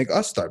make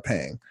us start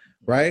paying,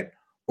 right?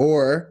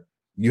 Or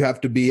you have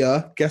to be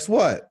guess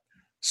what?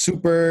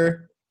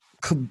 Super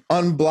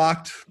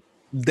unblocked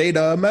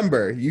data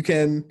member.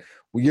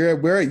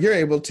 You're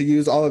able to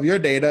use all of your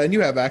data and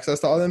you have access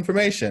to all the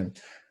information.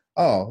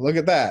 Oh, look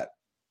at that.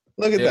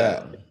 Look at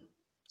that.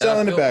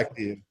 Selling it back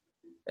to you.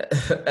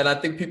 And I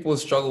think people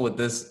struggle with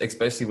this,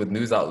 especially with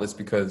news outlets,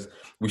 because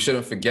we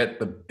shouldn't forget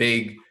the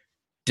big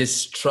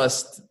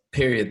distrust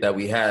period that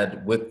we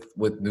had with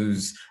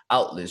news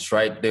outlets,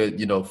 right?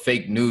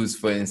 Fake news,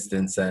 for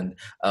instance, and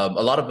a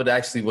lot of it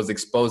actually was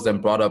exposed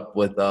and brought up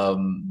with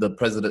the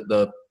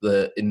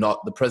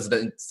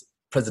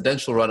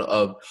presidential run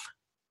of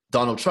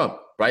Donald Trump,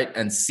 right?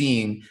 And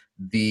seeing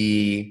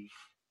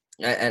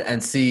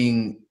and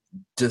seeing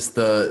just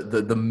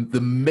the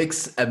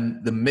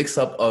mix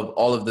up of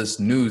all of this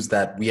news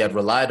that we had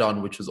relied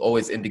on, which was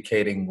always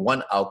indicating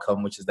one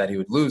outcome, which is that he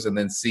would lose, and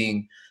then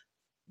seeing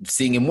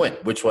him win,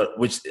 which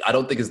I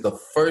don't think is the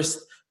first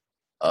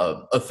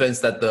offense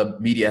that the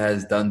media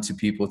has done to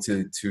people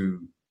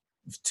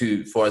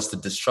for us to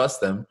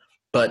distrust them,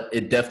 but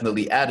it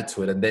definitely added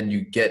to it. And then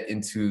you get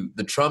into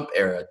the Trump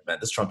era. Man,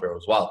 this Trump era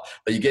was wild.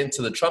 But you get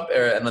into the Trump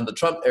era, and on the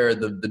Trump era,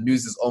 the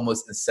news is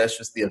almost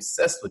incestuously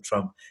obsessed with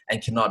Trump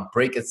and cannot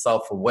break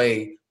itself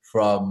away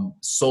from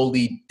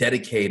solely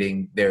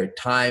dedicating their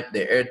time,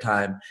 their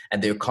airtime,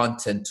 and their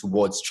content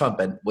towards Trump.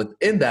 And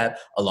within that,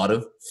 a lot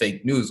of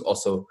fake news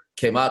also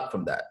came out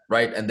from that,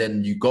 right? And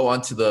then you go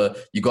onto the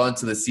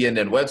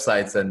CNN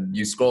websites and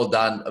you scroll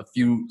down a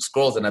few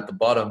scrolls, and at the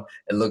bottom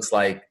it looks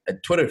like a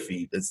Twitter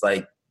feed. It's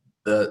like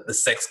the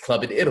sex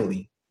club in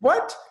Italy.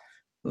 What?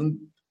 This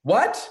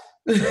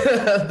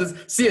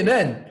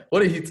CNN.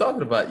 What are you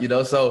talking about?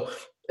 So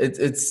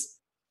it's.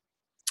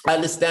 I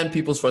understand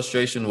people's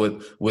frustration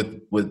with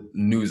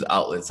news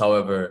outlets.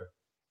 However,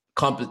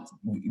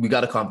 we got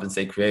to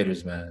compensate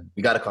creators, man.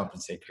 We got to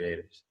compensate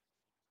creators.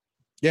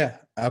 Yeah,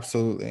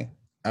 absolutely.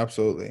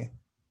 Absolutely.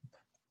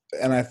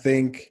 And I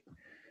think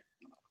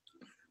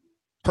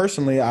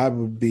personally, I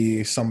would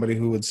be somebody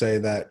who would say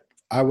that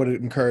I would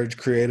encourage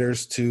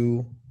creators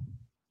to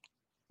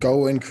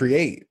go and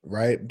create,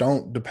 right?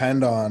 Don't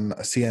depend on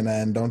a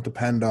CNN. Don't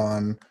depend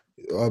on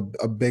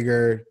a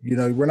bigger,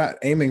 we're not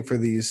aiming for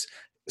these.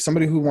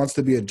 Somebody who wants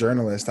to be a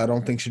journalist, I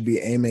don't think should be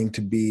aiming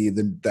to be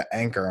the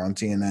anchor on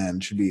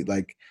CNN. Should be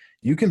like,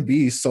 you can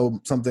be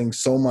something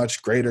so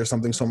much greater,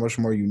 something so much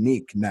more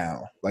unique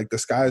now. Like the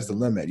sky's the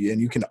limit,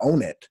 and you can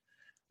own it,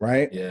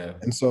 right? Yeah.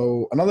 And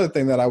so another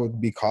thing that I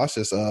would be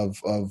cautious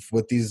of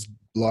with these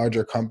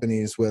larger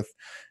companies, with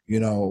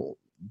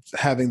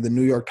having the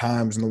New York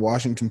Times and the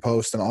Washington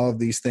Post and all of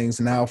these things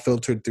now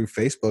filtered through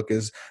Facebook,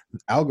 is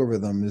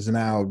algorithm is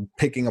now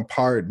picking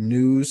apart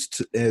news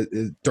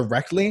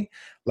directly.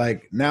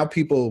 Like now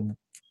people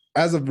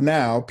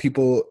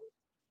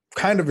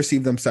kind of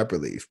receive them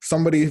separately.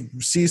 Somebody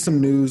sees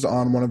some news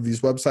on one of these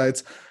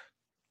websites,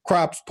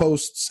 crops,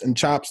 posts, and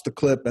chops the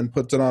clip and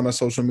puts it on a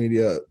social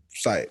media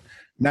site.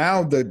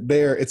 Now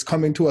it's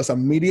coming to us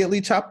immediately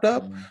chopped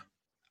up.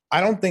 I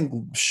don't think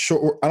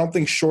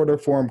shorter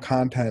form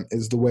content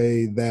is the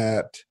way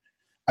that.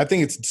 I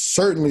think it's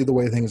certainly the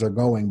way things are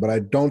going, but I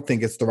don't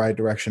think it's the right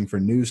direction for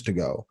news to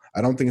go.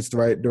 I don't think it's the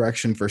right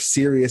direction for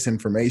serious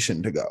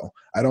information to go.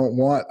 I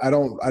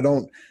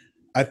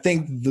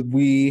think that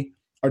we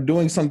are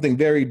doing something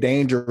very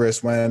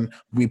dangerous when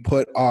we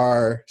put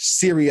our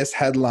serious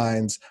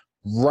headlines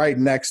right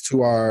next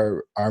to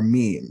our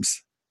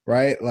memes,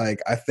 right?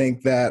 Like, I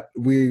think that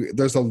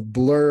there's a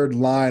blurred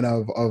line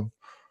of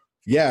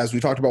as we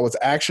talked about, what's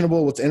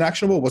actionable, what's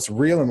inactionable, what's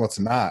real, and what's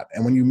not.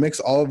 And when you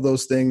mix all of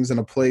those things in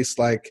a place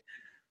like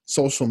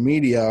social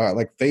media,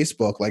 like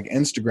Facebook, like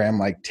Instagram,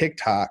 like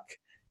TikTok,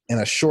 in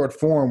a short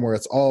form where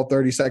it's all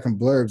 30-second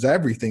blurbs,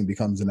 everything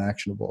becomes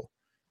inactionable.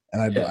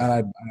 And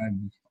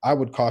I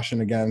would caution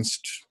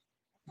against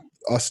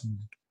us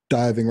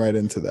diving right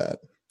into that.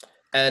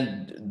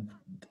 And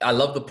I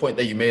love the point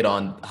that you made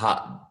on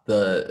how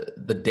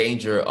the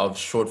danger of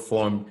short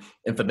form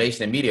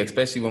information in media,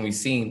 especially when we've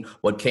seen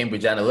what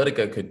Cambridge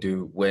Analytica could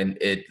do when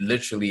it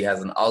literally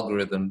has an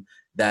algorithm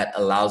that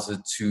allows it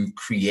to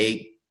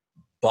create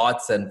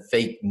bots and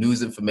fake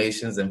news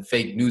informations and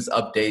fake news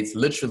updates,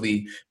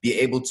 literally be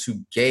able to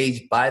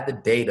gauge by the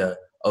data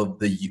of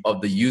the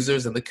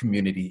users and the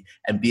community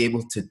and be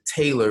able to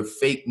tailor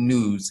fake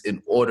news in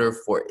order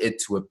for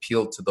it to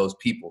appeal to those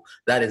people.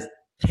 That is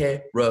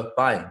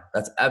terrifying.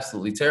 That's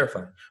absolutely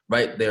terrifying,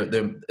 right?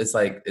 It's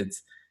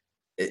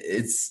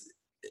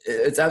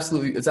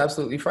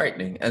absolutely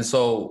frightening. And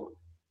so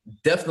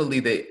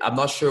definitely I'm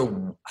not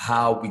sure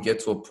how we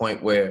get to a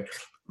point where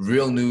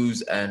real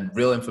news and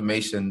real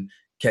information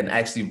can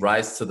actually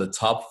rise to the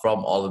top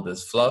from all of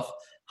this fluff.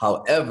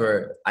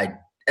 However, I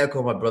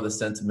echo my brother's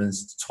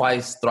sentiments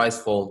twice,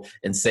 thrice-fold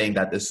in saying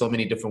that there's so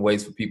many different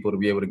ways for people to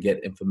be able to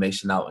get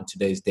information out in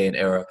today's day and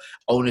era.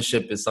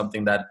 Ownership is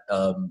something that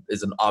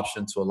is an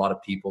option to a lot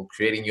of people.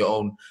 Creating your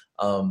own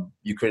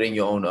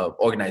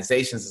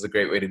organizations is a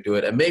great way to do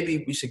it. And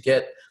maybe we should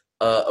get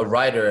a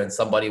writer and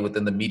somebody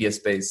within the media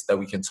space that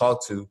we can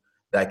talk to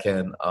that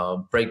can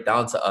break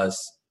down to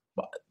us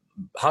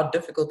how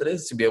difficult it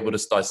is to be able to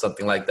start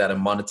something like that and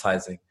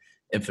monetizing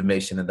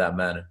information in that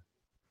manner.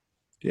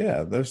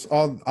 Yeah, there's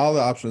all the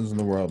options in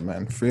the world,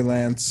 man.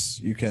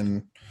 Freelance,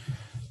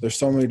 there's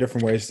so many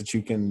different ways that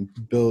you can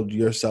build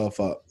yourself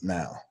up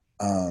now.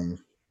 But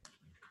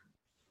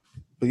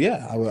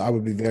yeah, I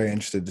would be very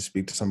interested to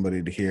speak to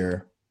somebody to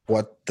hear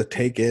what the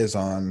take is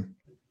on,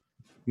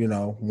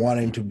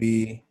 wanting to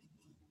be,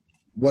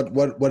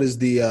 what is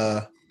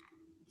the,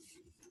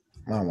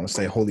 I don't want to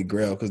say holy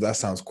grail because that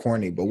sounds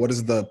corny, but what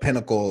is the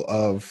pinnacle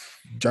of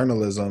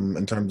journalism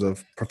in terms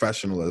of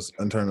professionalism,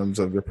 in terms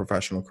of your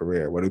professional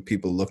career? What do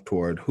people look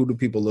toward? Who do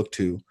people look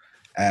to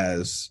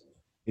as,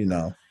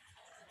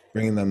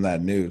 bringing them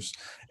that news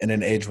in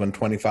an age when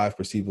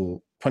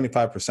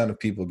 25% of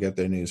people get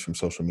their news from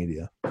social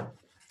media.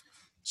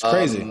 It's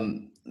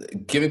crazy.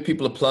 Giving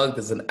people a plug,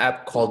 there's an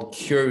app called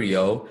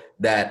Curio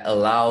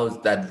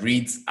that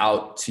reads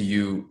out to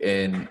you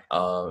in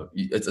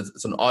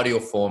it's an audio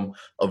form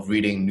of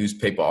reading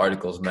newspaper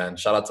articles, man.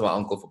 Shout out to my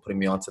uncle for putting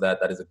me onto that.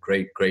 That is a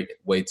great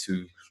way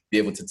to be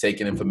able to take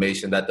in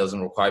information that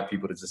doesn't require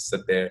people to just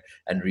sit there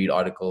and read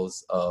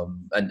articles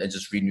and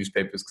just read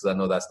newspapers, because I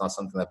know that's not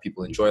something that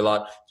people enjoy a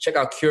lot. Check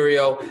out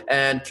Curio.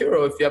 And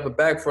Curio, if you have a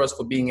bag for us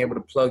for being able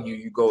to plug you,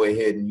 you go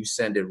ahead and you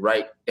send it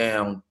right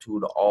down to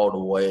the All the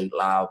Way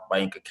Live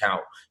bank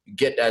account. You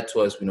get that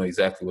to us, we know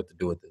exactly what to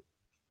do with it.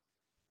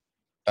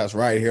 That's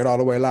right. Here at All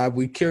the Way Live,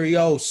 we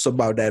curious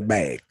about that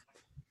bag.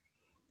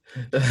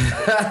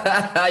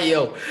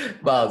 Yo,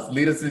 Miles,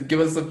 lead us in,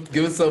 give us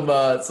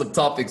some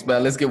topics,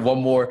 man. Let's get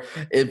one more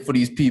in for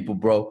these people,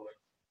 bro.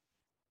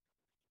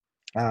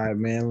 All right,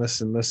 man.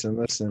 Listen.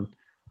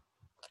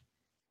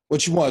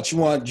 What you want?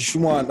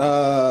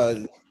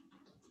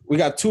 We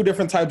got two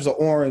different types of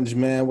orange,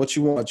 man. What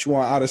you want? You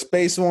want outer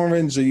space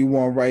orange, or you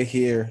want right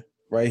here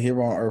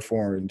on Earth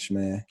orange,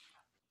 man?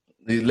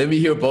 Let me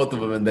hear both of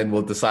them, and then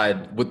we'll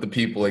decide with the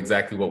people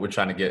exactly what we're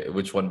trying to get,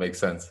 which one makes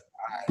sense.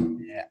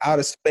 Yeah,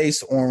 outer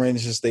space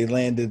orange is they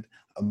landed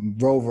a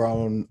rover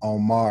on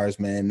Mars,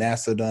 man.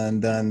 NASA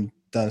done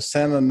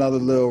sent another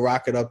little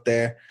rocket up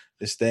there.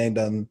 This thing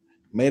done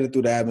made it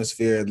through the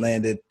atmosphere. It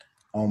landed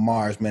on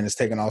Mars, man. It's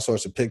taking all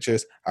sorts of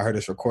pictures. I heard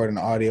it's recording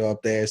audio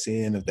up there,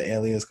 seeing if the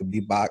aliens could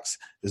beatbox.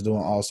 It's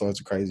doing all sorts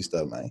of crazy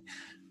stuff, man.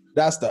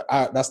 That's the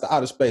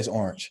outer space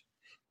orange.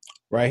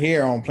 Right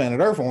here on planet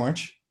Earth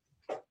orange,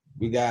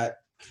 we got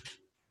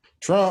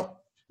Trump.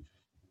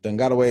 Done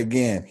got away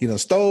again. He done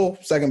stole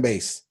second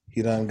base.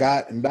 He done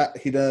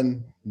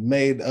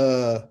made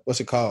what's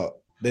it called?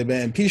 They've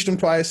been impeached him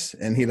twice,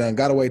 and he done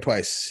got away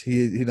twice.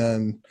 He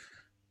done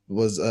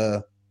was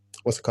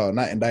what's it called?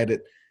 Not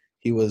indicted.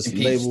 He was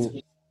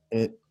impeached.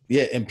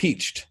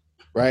 Impeached,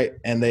 right?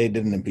 And they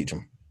didn't impeach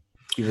him.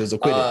 He was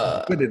acquitted.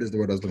 Acquitted is the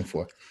word I was looking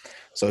for.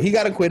 So he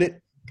got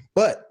acquitted,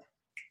 but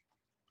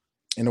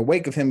in the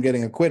wake of him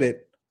getting acquitted,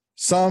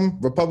 some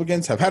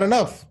Republicans have had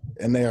enough,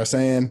 and they are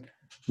saying,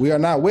 we are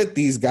not with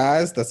these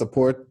guys that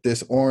support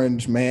this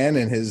orange man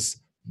and his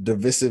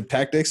divisive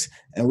tactics,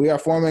 and we are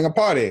forming a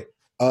party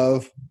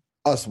of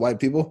us white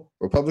people,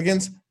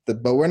 Republicans,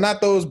 but we're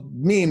not those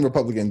mean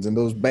Republicans and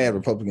those bad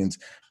Republicans.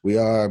 We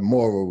are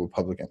moral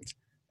Republicans,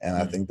 and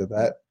I think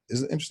that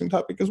is an interesting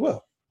topic as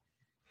well.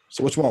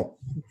 So what you want?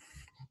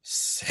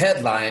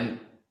 Headline,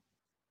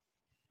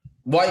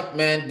 white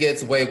man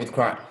gets away with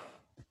crime.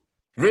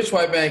 Rich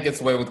white man gets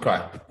away with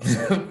crime.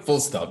 Full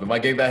stop. Am I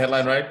getting that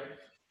headline right?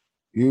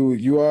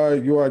 You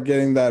are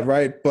getting that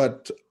right,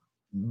 but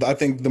I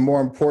think the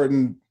more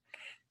important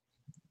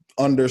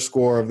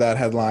underscore of that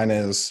headline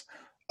is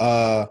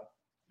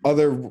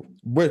other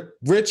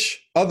rich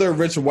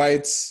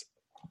whites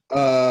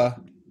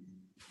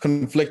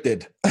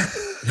conflicted.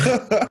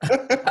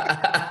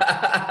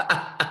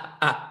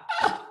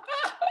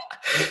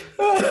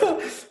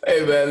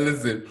 Hey man,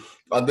 listen.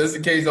 On this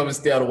occasion, I'm gonna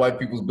stay out of white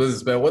people's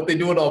business, man. What they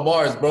doing on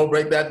Mars, bro?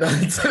 Break that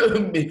down to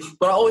me.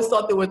 But I always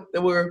thought they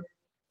were.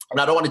 And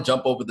I don't want to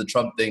jump over the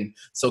Trump thing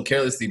so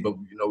carelessly, but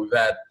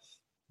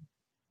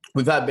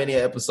we've had many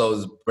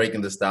episodes breaking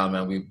this down,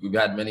 man. We've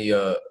had many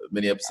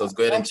episodes.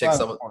 Go ahead and check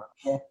some.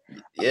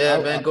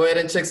 Man. Go ahead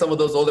and check some of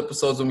those old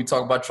episodes when we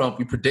talk about Trump.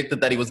 We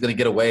predicted that he was going to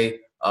get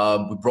away.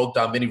 We broke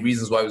down many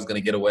reasons why he was going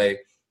to get away.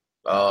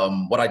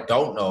 What I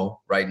don't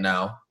know right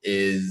now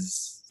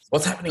is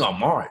what's happening on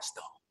Mars,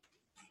 though.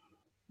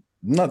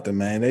 Nothing,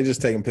 man. They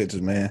just taking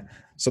pictures, man.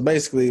 So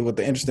basically, what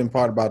the interesting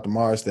part about the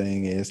Mars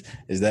thing is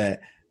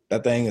that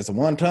thing is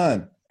 1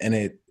 ton, and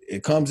it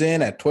comes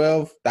in at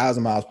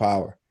 12,000 miles per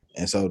hour.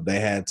 And so they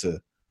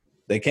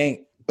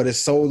can't, but it's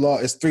so long,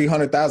 it's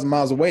 300,000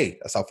 miles away.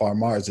 That's how far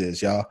Mars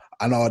is, y'all.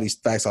 I know all these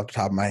facts off the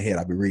top of my head.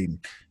 I'll be reading.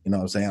 You know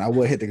what I'm saying? I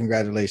will hit the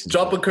congratulations.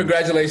 Drop a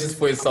congratulations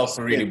for yourself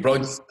for reading, bro.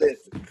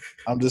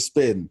 I'm just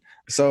spitting.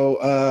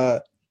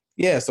 So,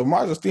 so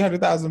Mars is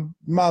 300,000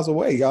 miles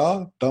away,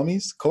 y'all,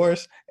 dummies, of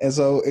course. And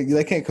so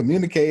they can't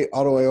communicate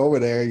all the way over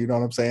there. You know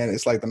what I'm saying?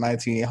 It's like the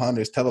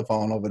 1900s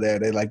telephone over there.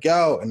 They're like,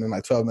 yo, and then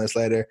like 12 minutes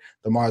later,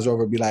 the Mars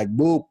rover be like,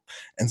 boop.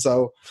 And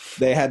so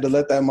they had to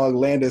let that mug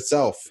land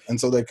itself. And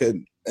so it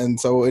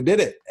did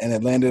it. And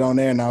it landed on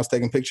there, and now it's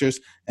taking pictures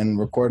and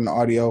recording the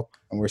audio.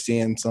 And we're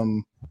seeing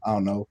some, I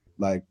don't know,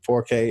 like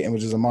 4K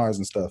images of Mars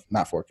and stuff.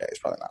 Not 4K. It's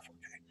probably not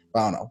 4K. But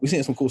I don't know. We're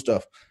seeing some cool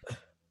stuff.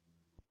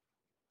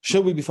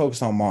 Should we be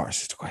focused on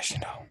Mars? Is the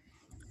question, though.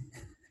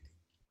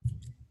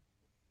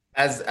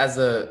 As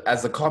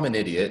a common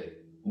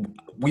idiot,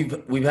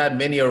 we've had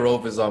many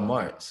rovers on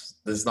Mars.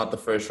 This is not the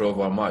first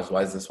rover on Mars.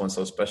 Why is this one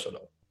so special,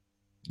 though?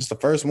 It's the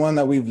first one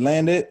that we've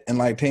landed in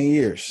like 10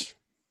 years.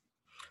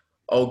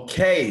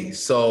 Okay,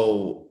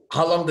 so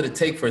how long did it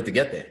take for it to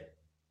get there?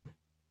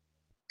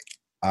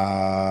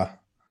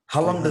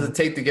 How long did it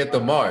take to get to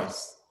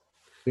Mars?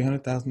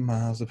 300,000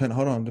 miles. Depending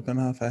on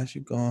how fast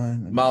you're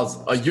going. Miles,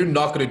 you're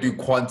not going to do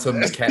quantum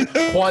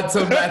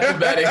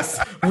mathematics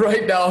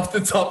right now off the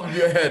top of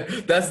your head.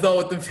 That's not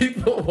what the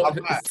people want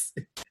to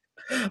see.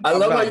 I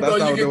love how you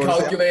know you can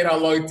calculate how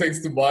long it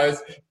takes to Mars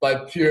by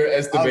pure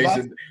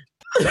estimation.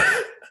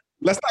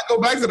 Let's not go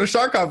back to the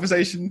shark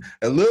conversation.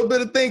 A little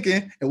bit of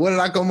thinking, and what did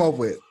I come up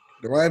with?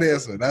 The right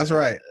answer. That's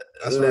right.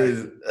 That's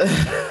right.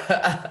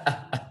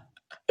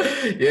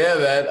 Yeah,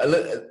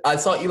 man. I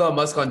saw Elon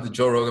Musk on the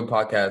Joe Rogan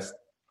podcast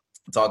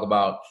talk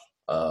about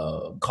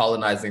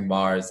colonizing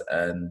Mars,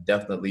 and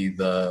definitely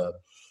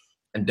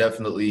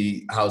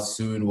how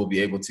soon we'll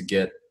be able to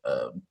get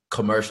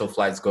commercial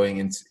flights going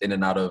in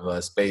and out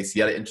of space. He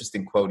had an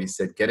interesting quote. He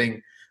said,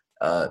 "Getting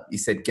out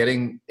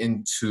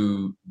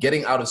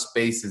of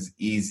space is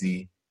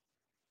easy."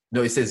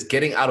 No, he says,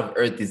 "Getting out of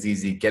Earth is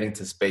easy. Getting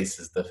to space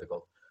is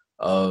difficult,"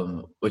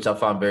 which I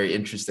found very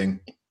interesting.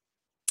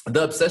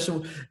 The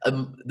obsession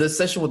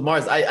with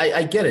Mars,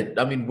 I get it.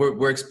 I mean,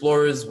 we're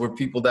explorers. We're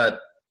people that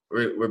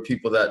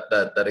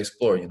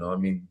explore. You know, I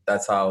mean,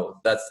 that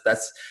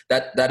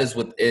is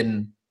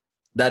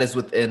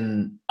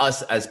within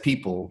us as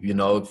people. You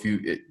know, if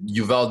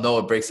Yuval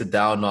Noah breaks it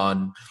down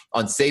on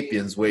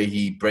Sapiens, where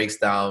he breaks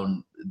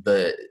down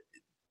the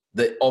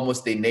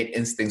almost innate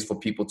instincts for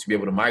people to be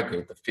able to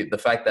migrate. The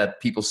fact that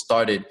people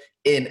started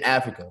in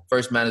Africa,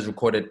 first man is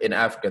recorded in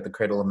Africa, at the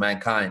cradle of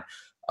mankind.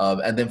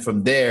 And then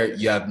from there,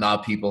 you have now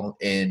people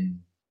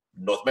in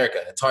North America,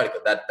 Antarctica.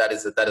 That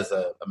is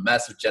a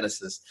massive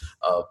genesis,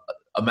 a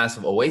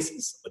massive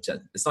oasis.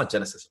 It's not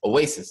genesis,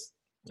 oasis,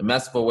 a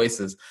massive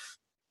oasis,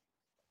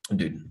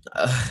 dude.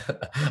 A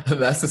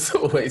massive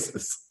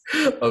oasis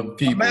of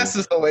people. A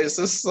massive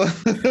oasis.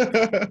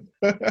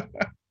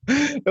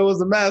 It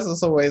was a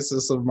massive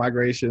oasis of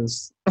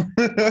migrations to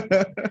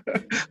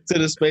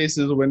the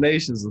spaces where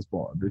nations was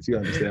formed. If you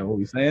understand what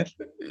we're saying.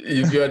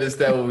 If you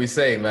understand what we're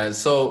saying, man.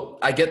 So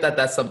I get that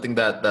that's something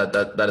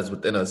that is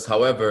within us.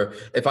 However,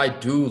 if I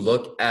do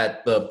look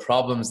at the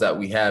problems that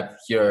we have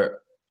here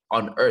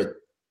on Earth,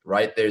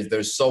 right?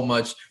 There's so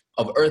much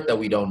of Earth that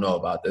we don't know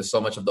about. There's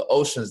so much of the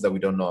oceans that we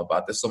don't know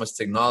about. There's so much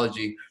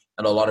technology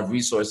and a lot of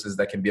resources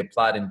that can be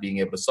applied in being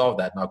able to solve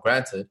that. Now,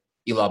 granted,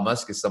 Elon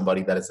Musk is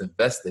somebody that is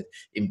invested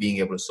in being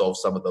able to solve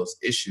some of those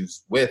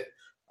issues with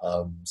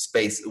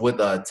space, with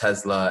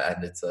Tesla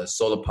and its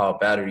solar power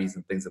batteries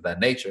and things of that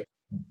nature.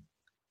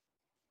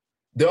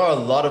 There are a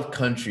lot of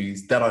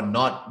countries that are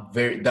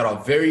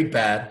very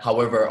bad,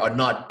 however, are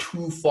not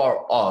too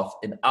far off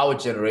in our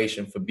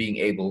generation for being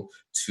able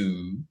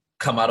to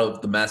come out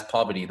of the mass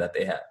poverty that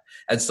they have.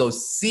 And so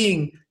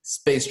seeing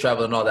space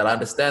travel and all that, I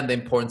understand the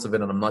importance of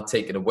it, and I'm not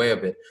taking away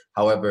of it.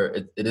 However,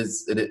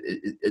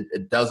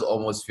 it does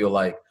almost feel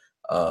like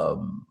a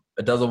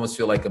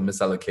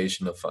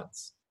misallocation of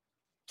funds.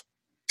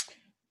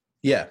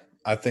 Yeah,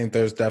 I think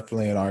there's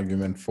definitely an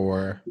argument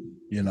for,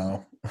 you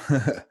know,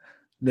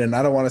 then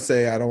I don't want to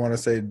say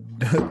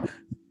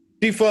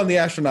defund the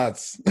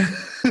astronauts,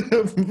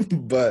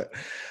 but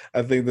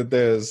I think that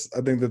there's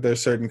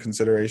certain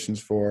considerations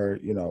for,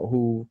 you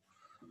know,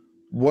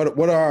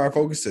 what are our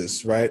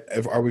focuses, right?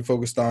 Are we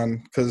focused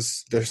on,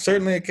 because there's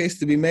certainly a case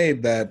to be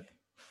made that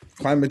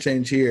climate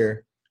change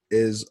here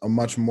is a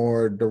much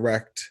more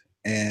direct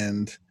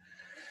and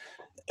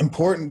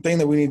important thing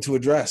that we need to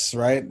address,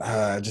 right?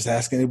 Just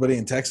ask anybody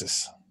in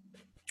Texas.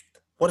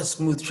 What a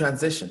smooth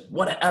transition.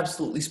 What an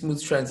absolutely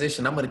smooth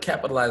transition. I'm going to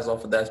capitalize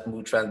off of that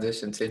smooth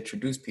transition to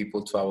introduce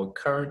people to our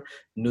current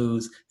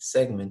news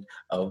segment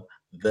of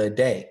the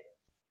day.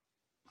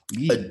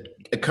 Yeah.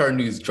 A current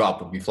news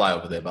drop when we fly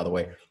over there, by the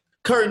way.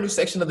 Current news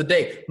section of the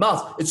day.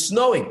 Miles, it's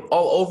snowing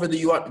all over the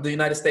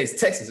United States.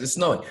 Texas, it's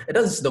snowing. It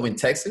doesn't snow in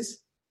Texas.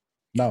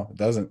 No, it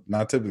doesn't.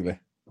 Not typically.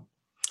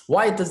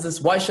 Why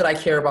should I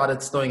care about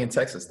it snowing in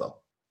Texas, though?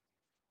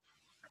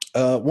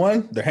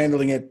 One, they're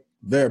handling it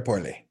very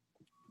poorly,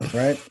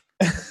 right?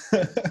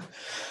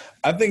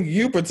 I think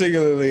you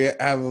particularly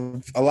have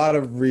a lot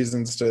of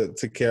reasons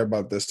to care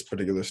about this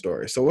particular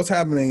story. So what's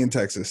happening in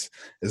Texas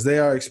is they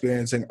are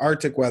experiencing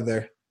Arctic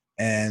weather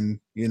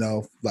and, you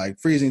know, like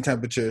freezing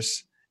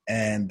temperatures.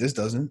 And this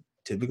doesn't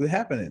typically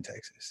happen in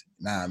Texas.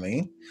 You know what I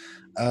mean?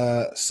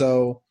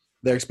 So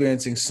they're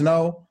experiencing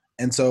snow.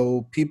 And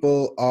so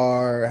people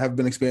have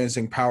been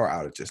experiencing power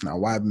outages. Now,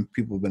 why have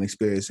people been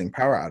experiencing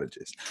power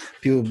outages?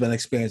 People have been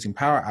experiencing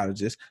power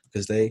outages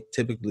because they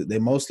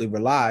mostly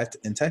rely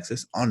in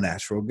Texas on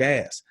natural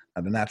gas.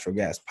 Now, the natural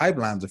gas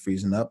pipelines are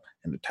freezing up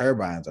and the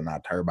turbines are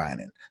not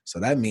turbining. So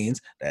that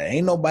means that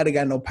ain't nobody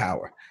got no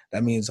power.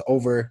 That means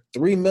over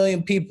 3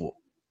 million people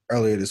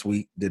earlier this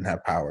week didn't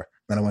have power.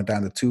 Then it went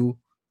down to 2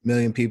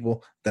 million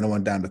people. Then it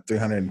went down to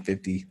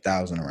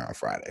 350,000 around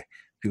Friday.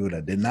 People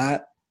that did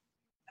not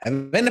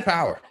have any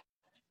power.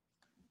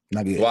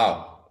 Not good.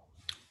 Wow.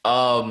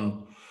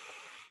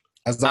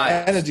 As an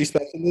energy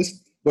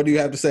specialist, what do you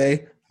have to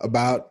say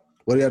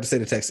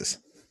to Texas?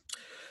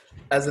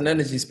 As an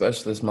energy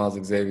specialist,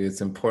 Miles Xavier,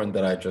 it's important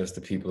that I address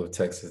the people of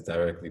Texas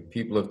directly.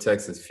 People of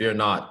Texas, fear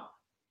not.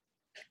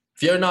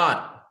 Fear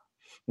not.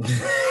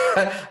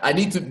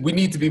 we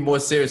need to be more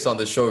serious on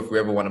the show if we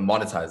ever want to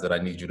monetize it. I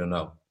need you to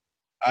know.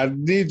 I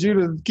need you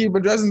to keep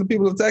addressing the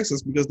people of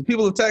Texas, because the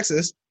people of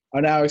Texas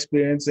are now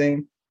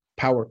experiencing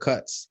power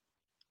cuts.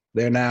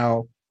 They're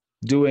now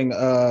doing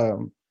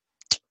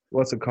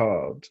what's it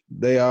called?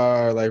 They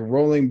are like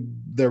rolling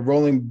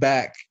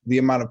back the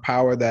amount of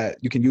power that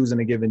you can use in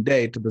a given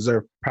day to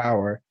preserve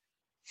power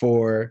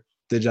for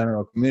the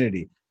general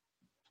community.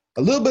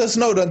 A little bit of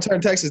snow doesn't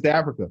turn Texas to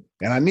Africa.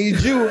 And I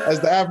need you, as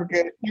the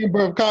African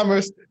Chamber of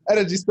Commerce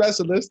energy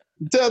specialist,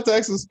 to tell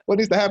Texas what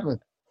needs to happen.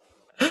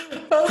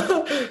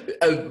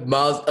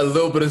 Miles, a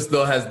little bit of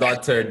snow has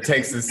not turned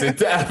Texas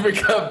into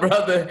Africa,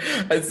 brother.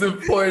 It's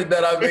important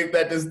that I make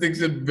that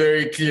distinction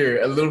very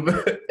clear. A little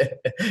bit,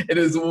 it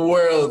is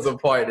worlds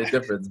apart, the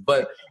difference.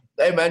 But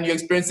hey, man, you're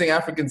experiencing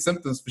African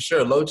symptoms for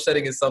sure. Load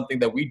shedding is something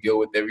that we deal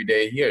with every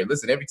day here.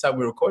 Listen, every time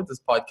we record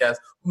this podcast,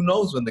 who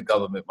knows when the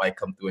government might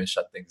come through and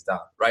shut things down,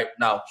 right?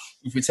 Now,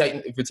 if we're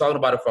talking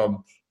about it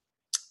from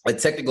a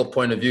technical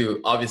point of view,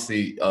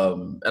 obviously,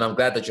 and I'm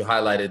glad that you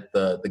highlighted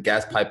the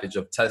gas pipage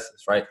of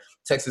Texas, right?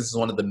 Texas is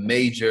one of the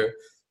major,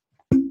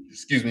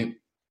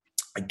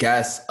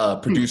 gas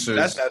producers.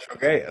 That's natural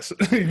gas.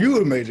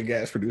 You're a major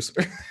gas producer.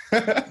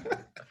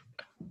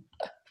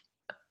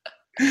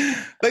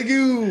 Thank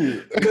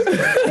you.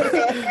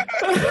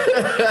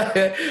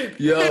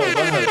 Yo,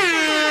 man.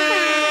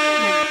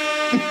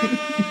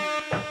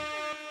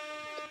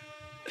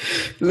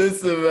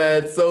 Listen,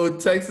 man. So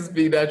Texas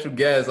being natural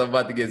gas, I'm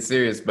about to get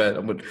serious,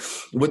 man.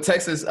 With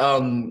Texas,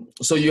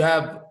 so you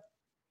have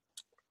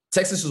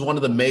Texas is one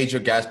of the major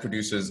gas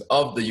producers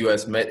of the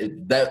U.S.,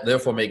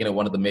 therefore making it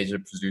one of the major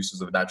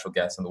producers of natural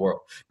gas in the world.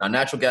 Now,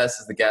 natural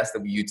gas is the gas that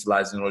we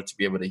utilize in order to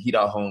be able to heat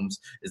our homes.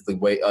 Is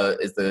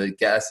the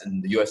gas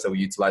in the U.S. that we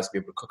utilize to be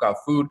able to cook our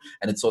food,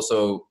 and it's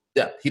also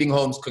heating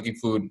homes, cooking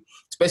food,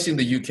 especially in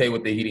the U.K.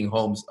 with the heating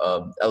homes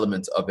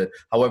element of it.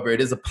 However,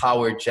 it is a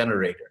power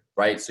generator,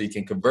 right? So you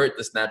can convert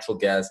this natural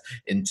gas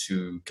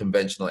into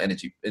conventional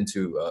energy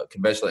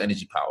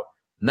power.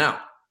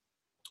 Now,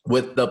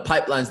 with the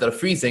pipelines that are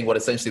freezing, what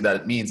essentially that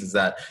it means is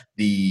that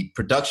the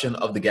production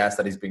of the gas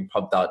that is being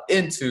pumped out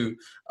into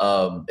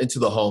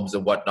the homes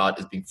and whatnot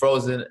is being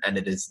frozen, and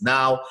it is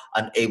now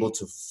unable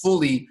to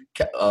fully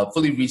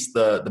reach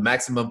the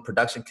maximum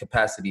production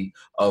capacity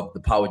of the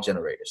power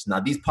generators. Now,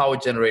 these power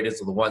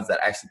generators are the ones that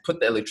actually put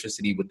the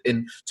electricity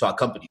to our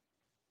company.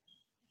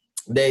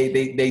 They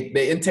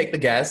intake the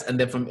gas, and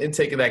then from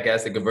intaking that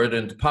gas, they convert it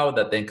into power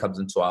that then comes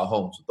into our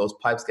homes. With those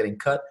pipes getting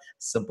cut,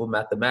 simple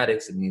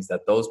mathematics, it means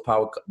that those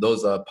power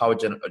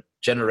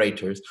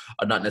generators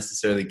are not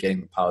necessarily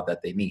getting the power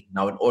that they need.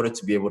 Now, in order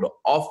to be able to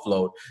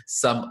offload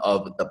some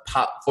of the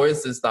power, for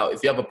instance, now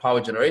if you have a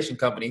power generation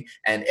company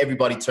and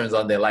everybody turns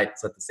on their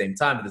lights at the same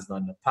time, and there's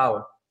not enough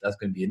power, that's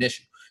going to be an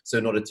issue. So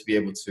in order to be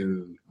able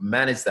to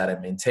manage that and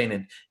maintain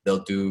it,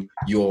 they'll do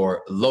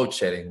your load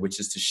shedding, which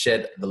is to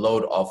shed the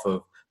load off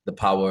of the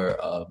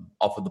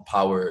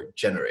power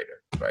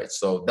generator, right?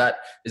 So that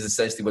is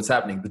essentially what's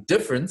happening. The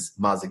difference,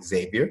 Miles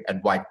Xavier,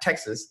 and why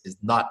Texas is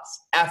not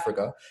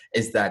Africa,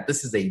 is that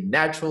this is a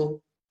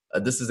natural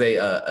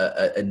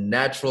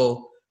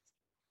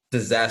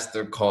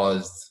disaster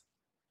caused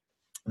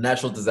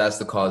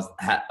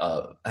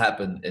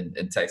happened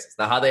in Texas.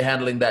 Now, how they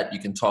handling that, you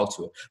can talk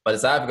to it. But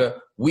as Africa,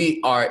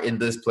 we are in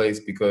this place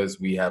because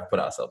we have put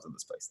ourselves in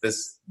this place.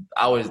 This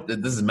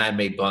is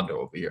man-made blunder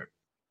over here.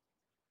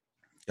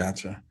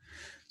 Gotcha.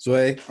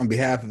 Sway, on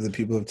behalf of the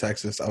people of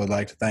Texas, I would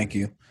like to thank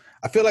you.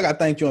 I feel like I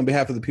thanked you on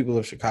behalf of the people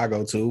of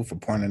Chicago too, for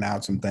pointing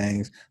out some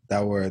things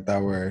that were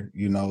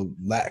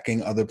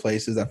lacking other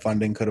places that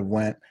funding could have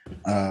went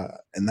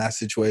in that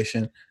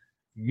situation.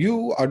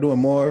 You are doing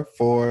more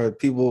for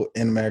people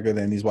in America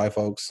than these white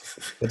folks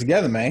put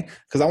together, man.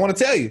 Because I want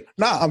to tell you,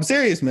 I'm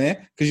serious,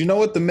 man. Because you know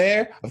what the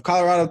mayor of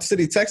Colorado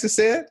City, Texas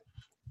said?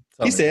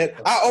 He said,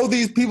 I owe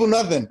these people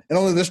nothing, and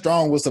only the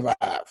strong will survive.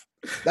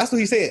 That's what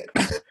he said.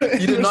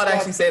 He did not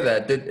actually say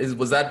that.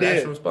 Was that the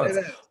actual response?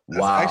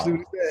 Wow. Actually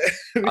what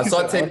he said. I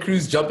saw Ted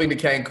Cruz jumping to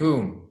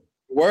Cancun.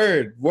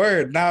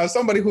 Word. Now, as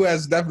somebody who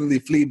has definitely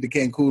fled to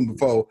Cancun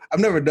before,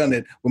 I've never done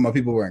it when my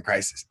people were in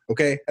crisis,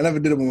 okay? I never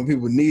did it when my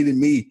people needed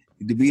me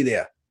to be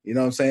there. You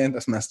know what I'm saying?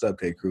 That's messed up,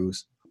 Ted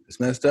Cruz. It's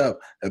messed up.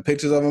 Have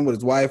pictures of him with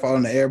his wife out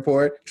in the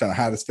airport, trying to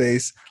hide his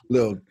face,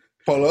 little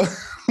polo,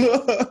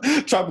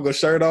 tropical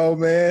shirt on,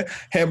 man.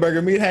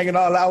 Hamburger meat hanging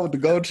all out with the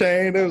gold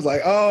chain. It was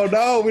like, oh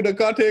no, we done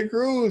caught Ted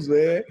Cruz,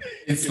 man.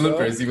 In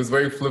slippers. He was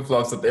wearing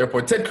flip-flops at the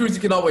airport. Ted Cruz, you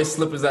can always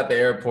slippers at the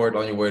airport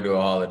on your way to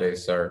a holiday,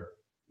 sir.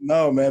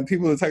 No, man.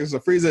 People in Texas are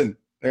freezing.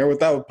 They're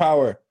without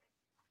power.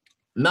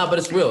 No, but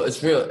it's real.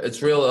 It's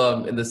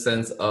real in the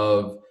sense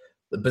of,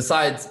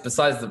 besides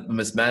the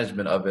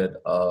mismanagement of it,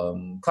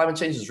 climate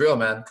change is real,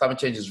 man. Climate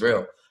change is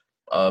real.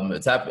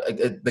 It's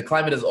happening. The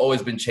climate has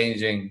always been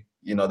changing.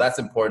 You know, that's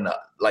important.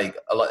 Like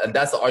a lot, and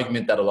that's the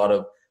argument that a lot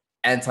of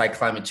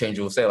anti-climate change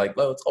will say, like,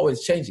 well, it's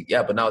always changing.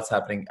 Yeah, but now it's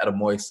happening at a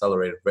more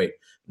accelerated rate.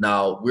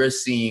 Now we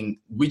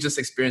just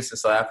experienced in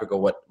South Africa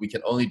what we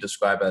can only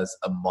describe as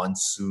a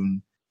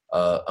monsoon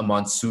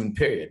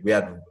period. We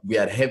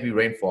had heavy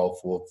rainfall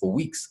for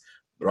weeks.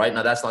 right?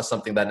 Now, that's not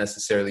something that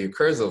necessarily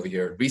occurs over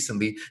here.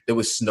 Recently, there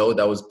was snow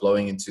that was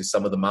blowing into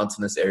some of the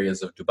mountainous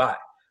areas of Dubai,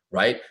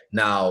 right?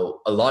 Now,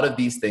 a lot of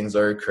these things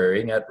are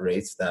occurring at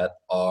rates that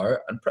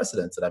are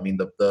unprecedented. I mean,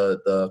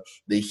 the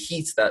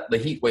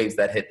heat waves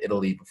that hit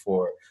Italy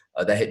before,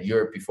 that hit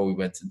Europe before we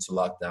went into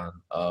lockdown.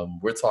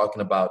 We're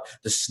talking about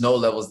the snow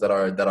levels that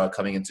are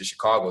coming into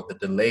Chicago, the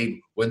delayed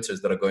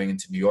winters that are going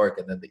into New York,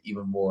 and then the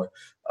even more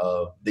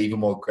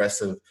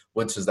aggressive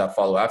winters that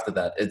follow after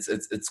that.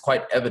 It's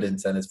quite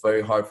evident, and it's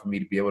very hard for me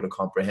to be able to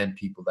comprehend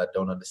people that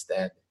don't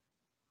understand it.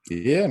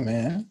 Yeah,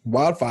 man.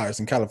 Wildfires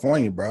in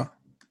California, bro.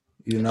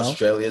 You know,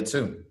 Australia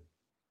too.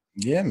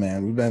 Yeah,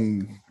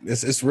 man.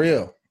 It's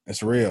real.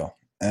 It's real.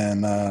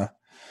 And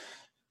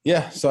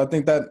yeah, so I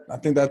think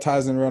that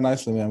ties in real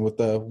nicely, man,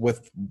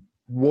 with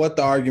what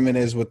the argument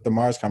is with the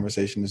Mars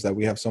conversation is that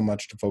we have so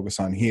much to focus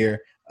on here,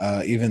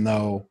 even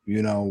though,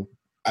 you know,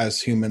 as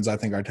humans, I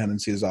think our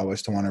tendency is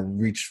always to want to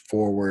reach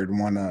forward,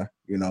 want to,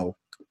 you know,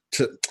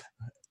 to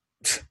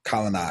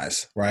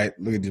colonize, right?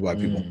 Look at these white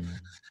people.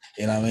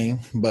 You know what I mean?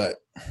 But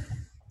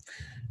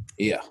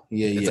yeah.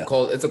 It's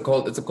a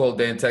cold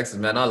day in Texas,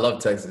 man. I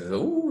love Texas.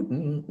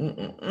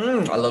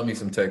 Ooh, I love me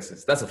some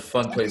Texas. That's a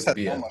fun place to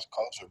be in. So much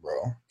culture,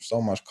 bro.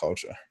 So much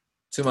culture.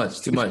 Too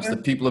much. The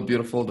people are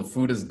beautiful. The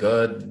food is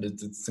good.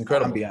 It's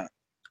incredible.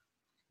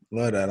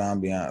 Love that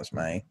ambiance,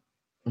 man.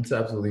 It's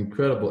absolutely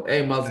incredible.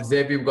 Hey, Miles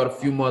Xavier, we've got a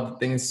few more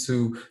things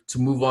to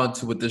move on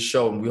to with this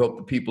show, and we hope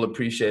the people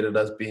appreciated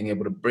us being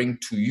able to bring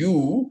to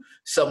you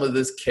some of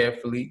this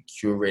carefully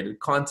curated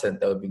content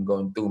that we've been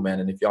going through,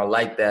 man. And if y'all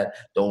like that,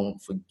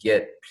 don't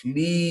forget,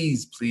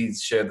 please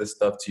share this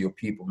stuff to your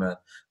people, man.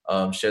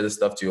 Share this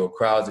stuff to your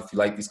crowds. If you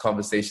like these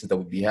conversations that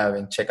we'll be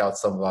having, check out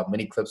some of our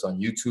mini clips on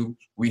YouTube.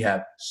 We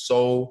have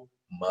so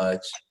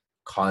much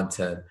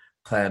content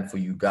planned for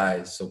you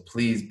guys. So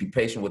please be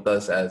patient with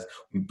us as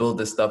we build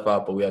this stuff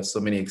out, but we have so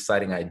many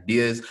exciting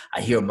ideas.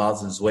 I hear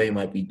Miles and Zway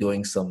might be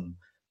doing some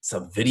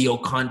video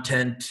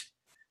content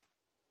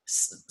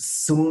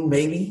soon,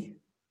 maybe.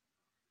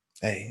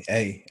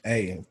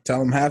 Hey, tell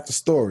them half the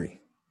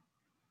story.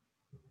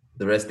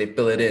 The rest, they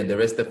fill it in.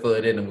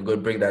 And we're going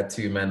to bring that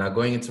to you, man. Now,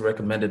 going into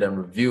recommended and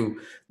review,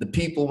 the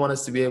people want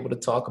us to be able to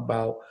talk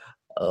about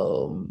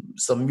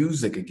some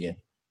music again.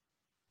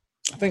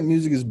 I think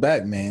music is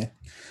back, man.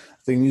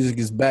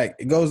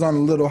 It goes on a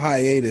little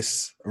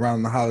hiatus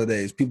around the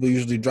holidays. People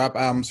usually drop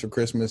albums for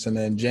Christmas, and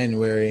then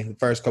January, the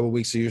first couple of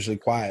weeks are usually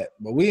quiet.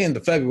 But we into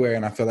February,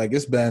 and I feel like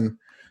it's been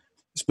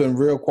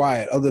real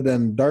quiet. Other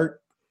than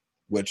Dirk,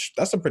 which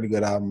that's a pretty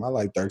good album. I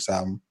like Dirk's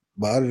album.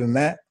 But other than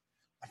that,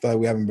 I feel like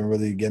we haven't been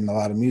really getting a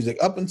lot of music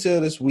up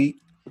until this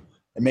week.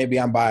 And maybe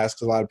I'm biased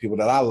because a lot of people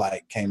that I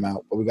like came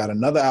out. But we got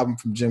another album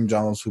from Jim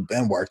Jones who's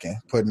been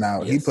putting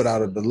out. Yes. He put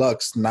out a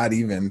deluxe not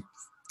even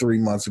 3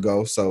 months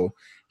ago. So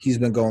he's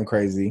been going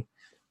crazy.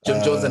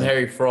 Jim Jones and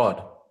Harry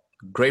Fraud.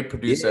 Great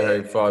producer,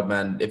 Harry Fraud,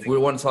 man. If we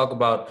want to talk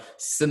about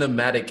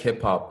cinematic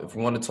hip hop, if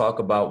we want to talk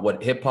about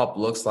what hip hop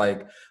looks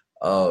like,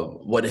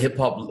 what hip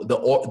hop,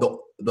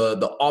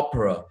 the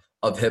opera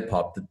of hip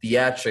hop, the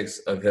theatrics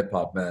of hip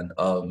hop, man.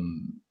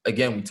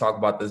 Again, we talk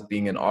about this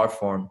being an art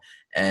form,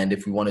 and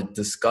if we want to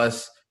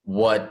discuss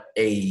what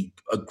a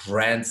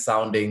grand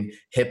sounding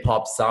hip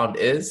hop sound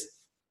is,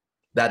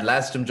 that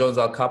last Jim Jones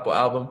Al Capo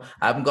album,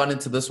 I haven't gone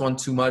into this one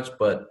too much,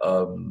 but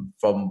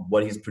from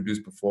what he's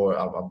produced before,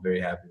 I'm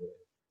very happy with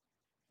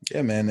it.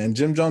 Yeah, man. And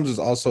Jim Jones is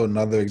also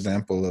another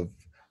example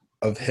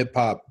of hip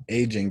hop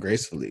aging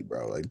gracefully,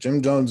 bro. Like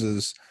Jim Jones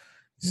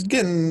he's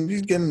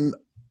getting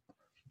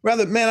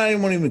rather, man, I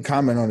didn't want to even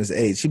comment on his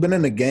age. He's been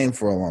in the game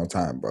for a long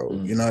time, bro.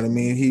 Mm-hmm. You know what I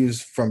mean? He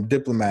was from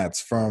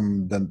Diplomats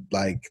from the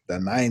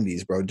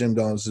 90s, bro. Jim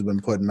Jones has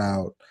been putting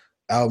out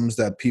albums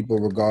that people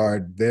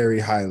regard very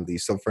highly.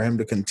 So for him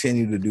to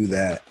continue to do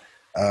that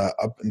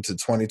up into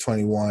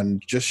 2021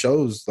 just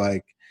shows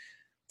like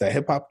that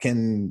hip hop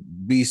can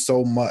be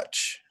so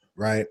much,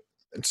 right?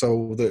 And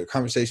so the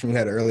conversation we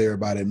had earlier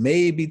about it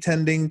may be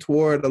tending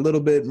toward a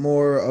little bit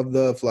more of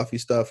the fluffy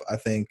stuff. I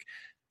think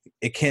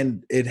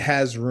it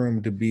has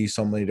room to be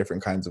so many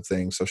different kinds of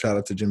things. So shout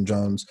out to Jim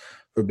Jones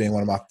for being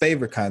one of my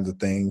favorite kinds of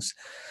things.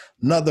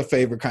 Another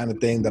favorite kind of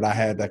thing that I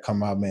had that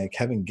come out, man,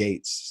 Kevin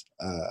Gates.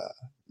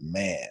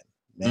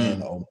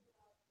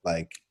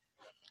 Like,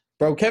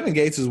 bro, Kevin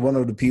Gates is one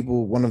of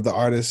the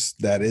artists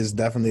that is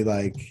definitely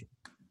like,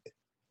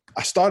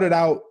 I started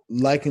out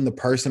liking the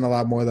person a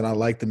lot more than I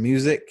liked the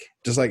music.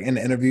 Just like in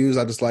the interviews,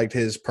 I just liked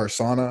his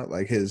persona,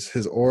 like his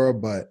aura,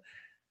 but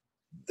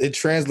it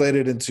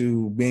translated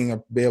into being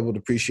able to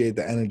appreciate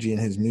the energy in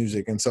his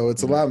music. And so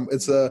it's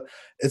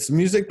it's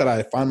music that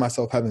I find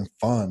myself having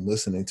fun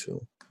listening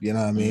to. You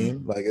know what I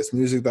mean? Like it's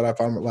music that I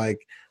find like,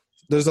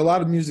 there's a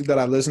lot of music that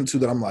I listen to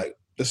that I'm like,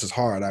 this is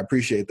hard. I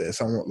appreciate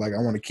this. I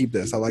want to keep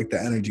this. I like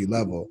the energy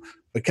level.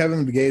 But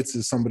Kevin Gates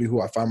is somebody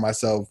who I find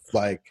myself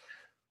like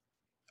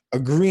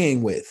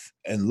agreeing with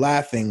and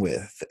laughing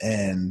with,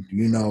 and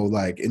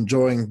like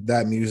enjoying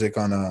that music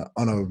on a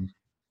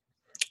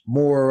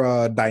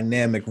more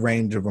dynamic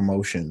range of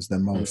emotions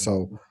than most.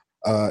 So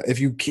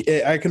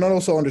I can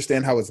also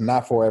understand how it's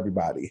not for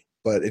everybody.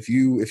 But if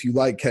you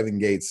like Kevin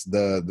Gates,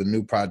 the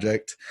new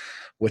project,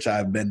 which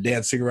I've been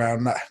dancing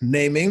around not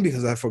naming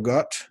because I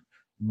forgot,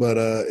 but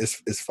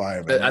it's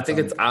fire, man. I think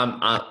it's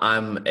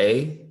I'm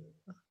a.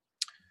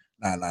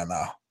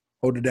 Nah.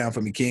 Hold it down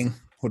for me, King.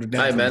 Hold it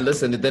down. All right, for man. me.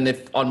 Listen, then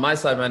if on my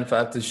side, man, if I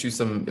have to shoot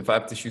some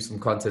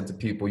content to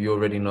people, you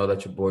already know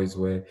that your boys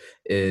way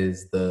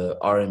is the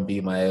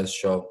R&B My Ass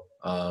Show,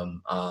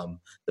 the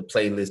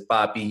playlist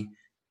Papi.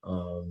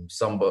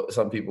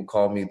 Some people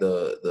call me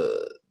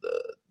the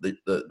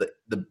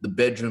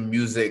bedroom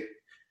music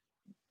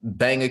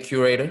banger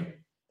curator.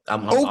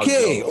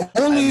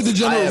 Only the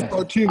general's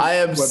cartoon. I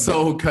am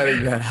so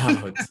cutting that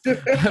out.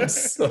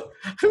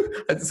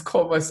 I just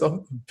call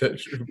myself the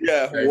bedroom.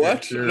 Yeah,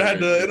 what? I had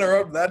to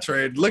interrupt that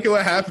trade. Look at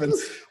what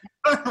happens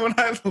when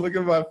I have to look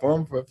at my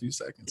phone for a few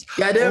seconds.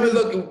 Yeah, damn it,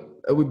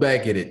 look, we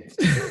back at it.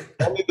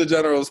 Only the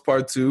Generals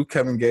Part 2,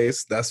 Kevin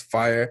Gates. That's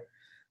fire.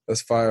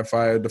 That's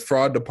fire. The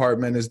Fraud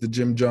Department is the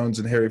Jim Jones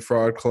and Harry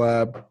Fraud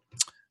collab.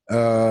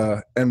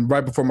 And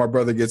right before my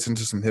brother gets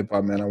into some hip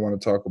hop, man, I want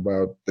to talk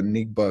about the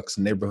Neek Bucks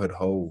Neighborhood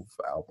Hove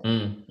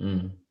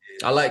album.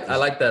 I like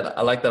that.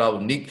 I like that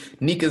album.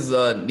 Neek is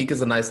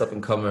a nice up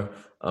and comer.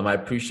 I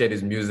appreciate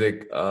his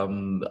music.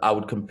 I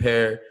would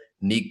compare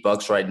Neek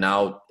Bucks right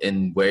now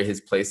in where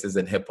his place is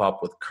in hip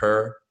hop with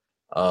Kerr.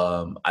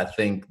 I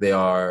think they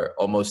are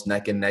almost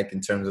neck and neck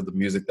in terms of the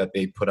music that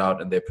they put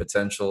out and their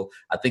potential.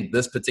 I think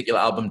this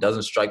particular album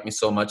doesn't strike me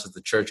so much as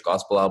the Church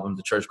Gospel album.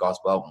 The Church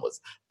Gospel album was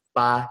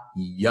fire.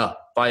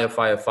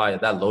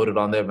 That loaded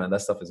on there, man.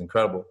 That stuff is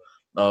incredible.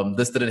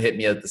 This didn't hit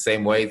me the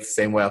same way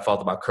I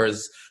felt about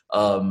Kerr's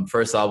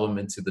first album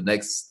into the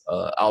next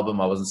album.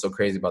 I wasn't so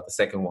crazy about the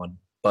second one,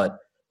 but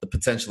the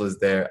potential is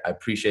there. I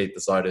appreciate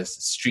this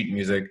artist. Street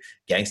music,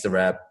 gangster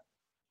rap.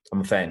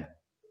 I'm a fan.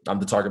 I'm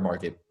the target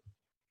market.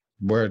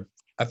 Word.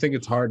 I think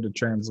it's hard to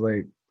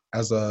translate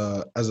as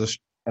a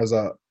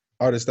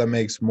artist that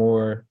makes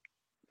more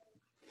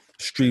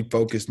street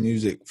focused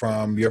music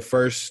from your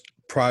first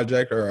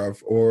project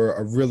or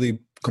a really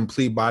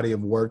complete body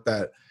of work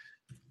that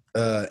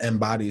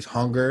embodies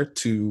hunger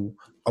to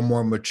a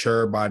more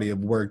mature body of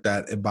work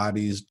that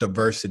embodies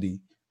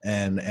diversity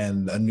and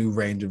a new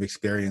range of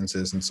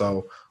experiences. And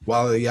so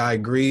while I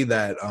agree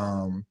that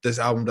this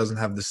album doesn't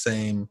have the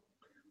same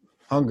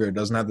hunger,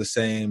 doesn't have the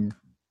same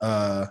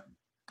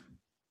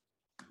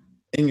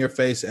in your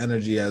face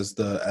energy as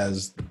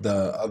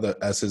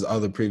his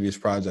other previous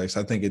projects,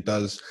 I think it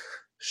does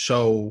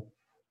show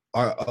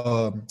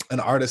an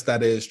artist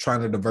that is trying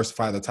to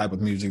diversify the type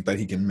of music that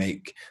he can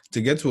make to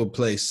get to a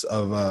place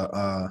of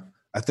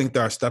I think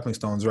there are stepping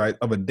stones, right,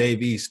 of a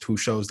Dave East who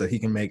shows that he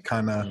can make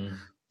kind of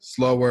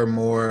slower,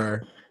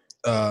 more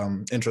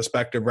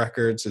introspective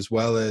records, as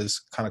well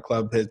as kind of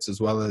club hits, as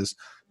well as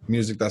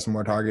music that's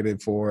more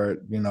targeted for,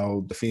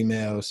 the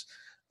females.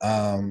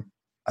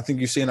 I think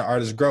you're seeing an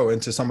artist grow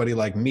into somebody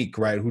like Meek,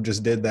 right, who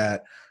just did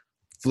that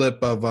flip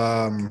of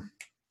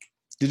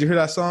did you hear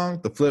that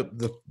song? The flip,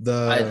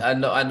 I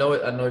know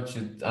what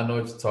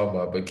you're talking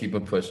about, but keep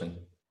it pushing.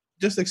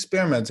 Just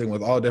experimenting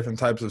with all different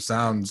types of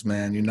sounds,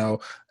 man.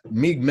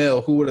 Meek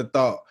Mill, who would have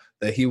thought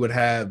that he would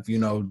have,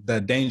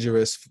 that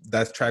Dangerous,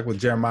 that track with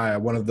Jeremiah,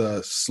 one of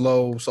the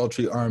slow,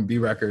 sultry R&B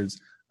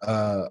records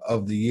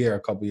of the year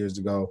a couple years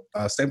ago.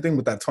 Same thing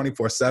with that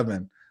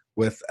 24/7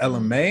 with Ella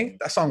May.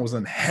 That song was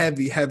in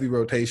heavy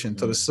so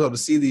to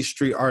see these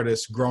street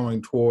artists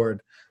growing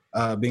toward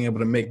being able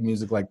to make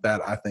music like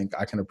that, I think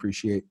I can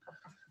appreciate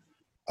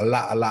a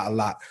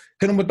lot.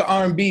 Hit him with the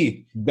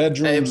R&B.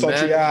 Bedroom,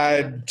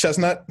 sultry-eyed,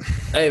 Chestnut.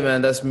 Hey,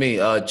 man, that's me.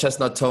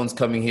 Chestnut Tones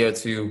coming here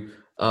too.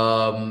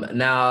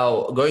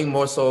 Now, going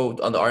more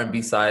so on the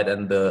R&B side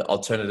and the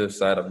alternative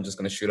side, I'm just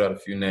going to shoot out a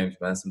few names,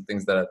 man. Some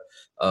things that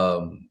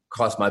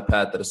crossed my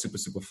path that are super,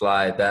 super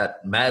fly.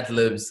 That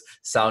Madlib's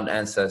Sound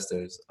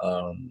Ancestors.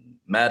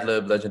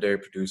 Madlib, legendary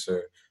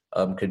producer,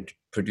 could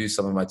produce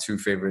some of my two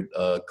favorite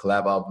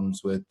collab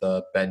albums with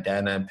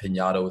Bandana and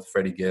Pinata with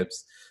Freddie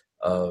Gibbs.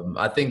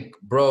 I think,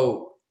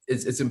 bro,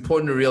 it's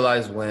important to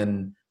realize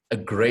when a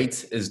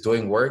great is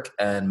doing work,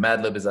 and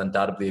Madlib is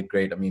undoubtedly a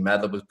great. I mean,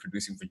 Madlib was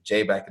producing for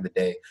Jay back in the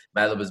day.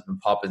 Madlib has been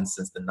popping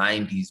since the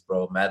 90s,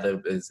 bro.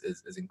 Madlib is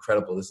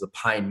incredible. This is a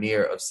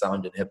pioneer of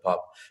sound in hip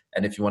hop.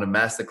 And if you want a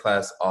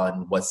masterclass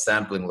on what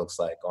sampling looks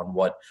like,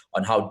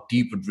 on how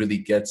deep it really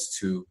gets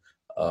to,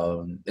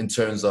 in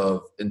terms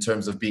of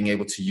being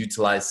able to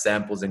utilize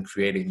samples and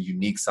creating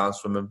unique sounds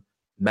from them,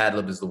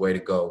 Madlib is the way to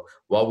go.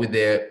 While we're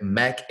there,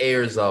 Mac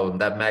Ayres album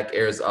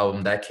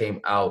that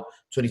came out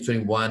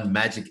 2021,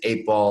 Magic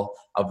 8 Ball.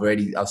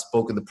 I've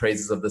spoken the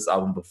praises of this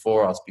album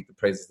before. I'll speak the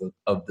praises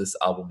of this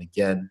album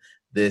again.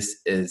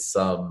 This is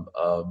some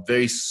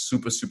very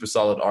super, super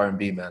solid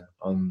R&B, man.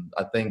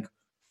 I think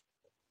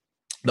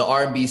the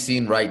R&B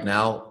scene right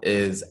now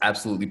is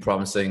absolutely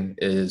promising,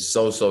 is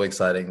so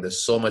exciting.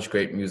 There's so much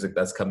great music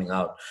that's coming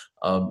out.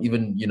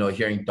 Even, you know,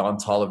 hearing Don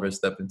Toliver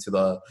step into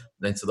the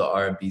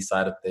R&B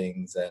side of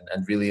things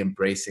and really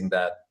embracing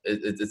that.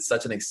 It's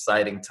such an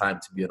exciting time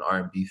to be an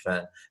R&B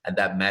fan. And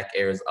that Mac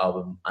Ayres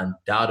album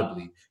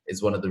undoubtedly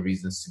is one of the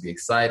reasons to be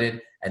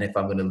excited. And if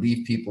I'm going to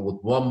leave people with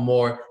one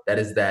more, that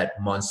is that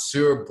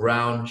Monsieur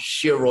Brown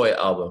Sheroy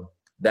album.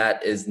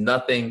 That is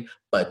nothing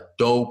but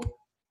dope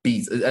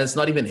beats. And it's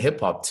not even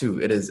hip hop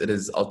too. It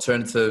is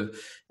alternative.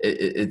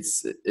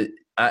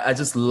 I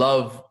just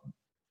love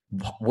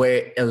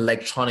where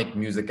electronic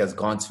music has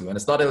gone to. And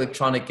it's not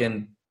electronic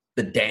in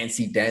the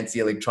dancey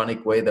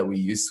electronic way that we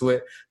used to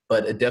it,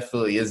 but it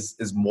definitely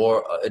is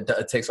more,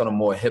 it takes on a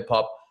more hip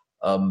hop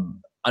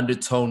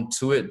undertone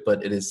to it,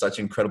 but it is such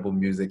incredible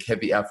music,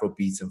 heavy Afro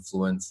beats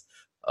influence.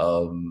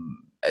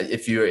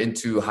 If you're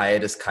into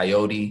Hiatus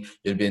Kaiyote,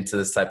 you'll be into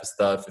this type of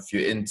stuff. If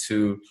you're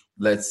into,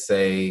 let's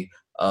say,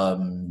 I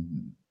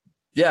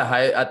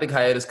think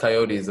Hiatus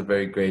Kaiyote is a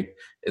very great,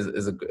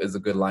 is a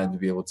good line to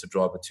be able to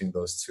draw between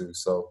those two.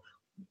 So,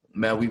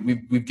 man,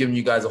 we've given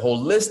you guys a whole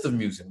list of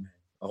music, man.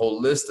 A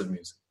whole list of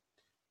music.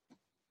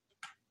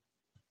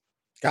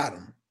 Got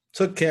them.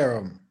 Took care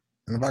of them.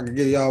 And if I could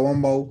give y'all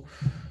one more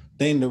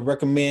thing to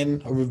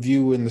recommend, a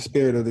review in the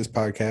spirit of this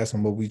podcast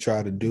and what we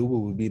try to do,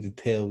 what would be to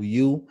tell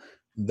you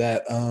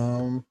that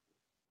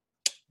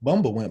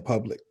Bumble went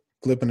public,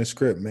 flipping the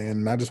script, man.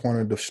 And I just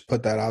wanted to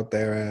put that out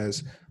there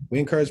as we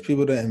encourage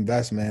people to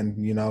invest, man.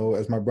 You know,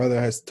 as my brother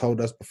has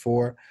told us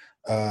before,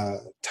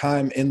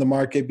 time in the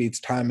market beats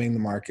timing the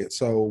market.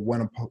 So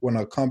when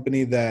a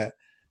company that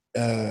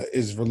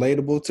is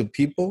relatable to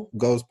people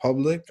goes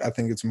public, I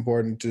think it's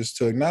important just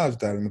to acknowledge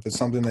that. And if it's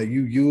something that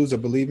you use or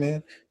believe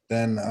in,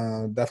 then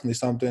definitely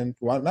something,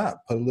 why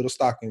not put a little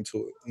stock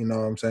into it? You know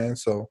what I'm saying?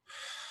 So,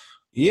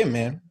 yeah,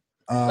 man.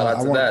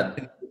 I want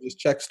to just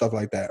check stuff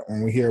like that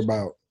when we hear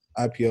about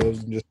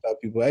IPOs and just tell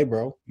people, hey,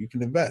 bro, you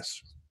can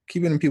invest.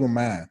 Keep it in people's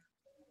mind.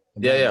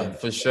 Yeah,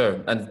 for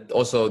sure. And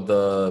also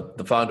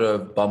the founder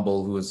of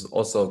Bumble, who is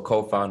also a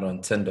co-founder on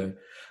Tinder,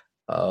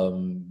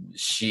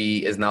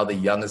 she is now the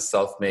youngest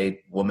self-made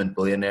woman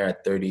billionaire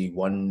at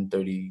 31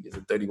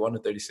 or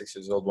 36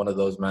 years old? One of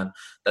those, man.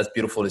 That's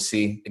beautiful to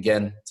see.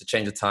 Again, it's a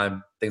change of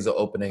time. Things are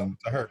opening.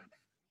 I heard.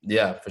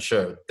 Yeah, for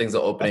sure. Things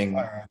are opening.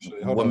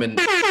 Women.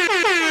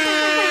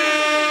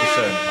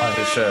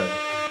 For sure.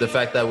 The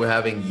fact that we're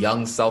having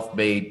young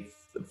self-made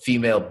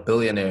female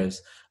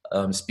billionaires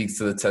speaks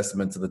to the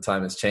testament to the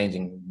time is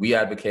changing. We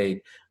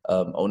advocate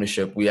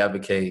ownership. We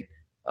advocate,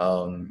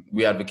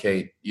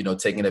 you know,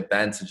 taking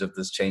advantage of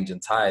this change in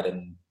tide.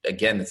 And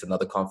again, it's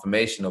another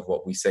confirmation of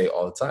what we say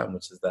all the time,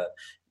 which is that,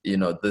 you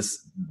know,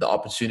 the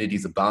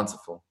opportunities are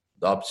bountiful.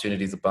 The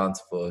opportunities are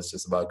bountiful. It's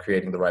just about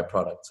creating the right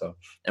product. So,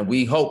 and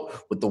we hope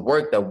with the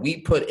work that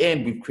we put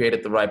in, we've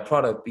created the right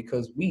product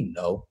because we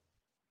know.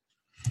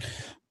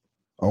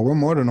 Oh, we're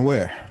more than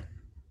aware.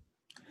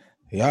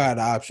 Y'all had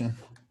the option.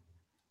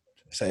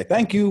 Say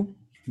thank you,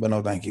 but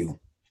no thank you.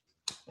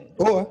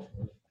 Or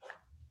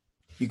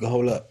you can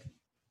hold up.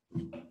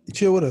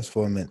 Chill with us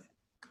for a minute.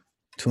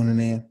 Tuning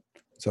in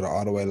to the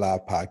All the Way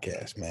Live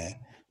podcast, man.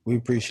 We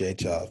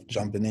appreciate y'all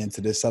jumping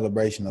into this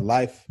celebration of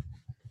life,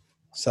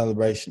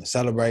 celebration of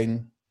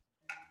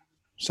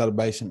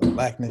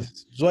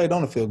blackness. Joy,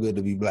 don't it feel good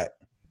to be black?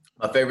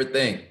 My favorite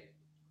thing.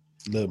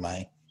 Look,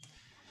 man.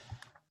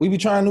 We be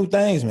trying new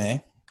things,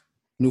 man.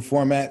 New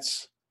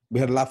formats. We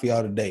had a lot for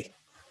y'all today.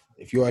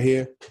 If you are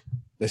here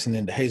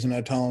listening to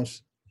Hazelnut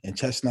Tones and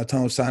Chestnut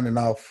Tones signing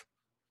off,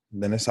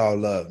 then it's all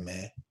love,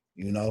 man.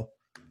 You know?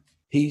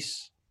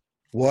 Peace,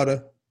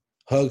 water,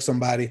 hug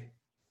somebody,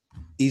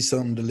 eat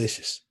something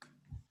delicious.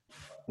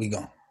 We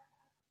gone.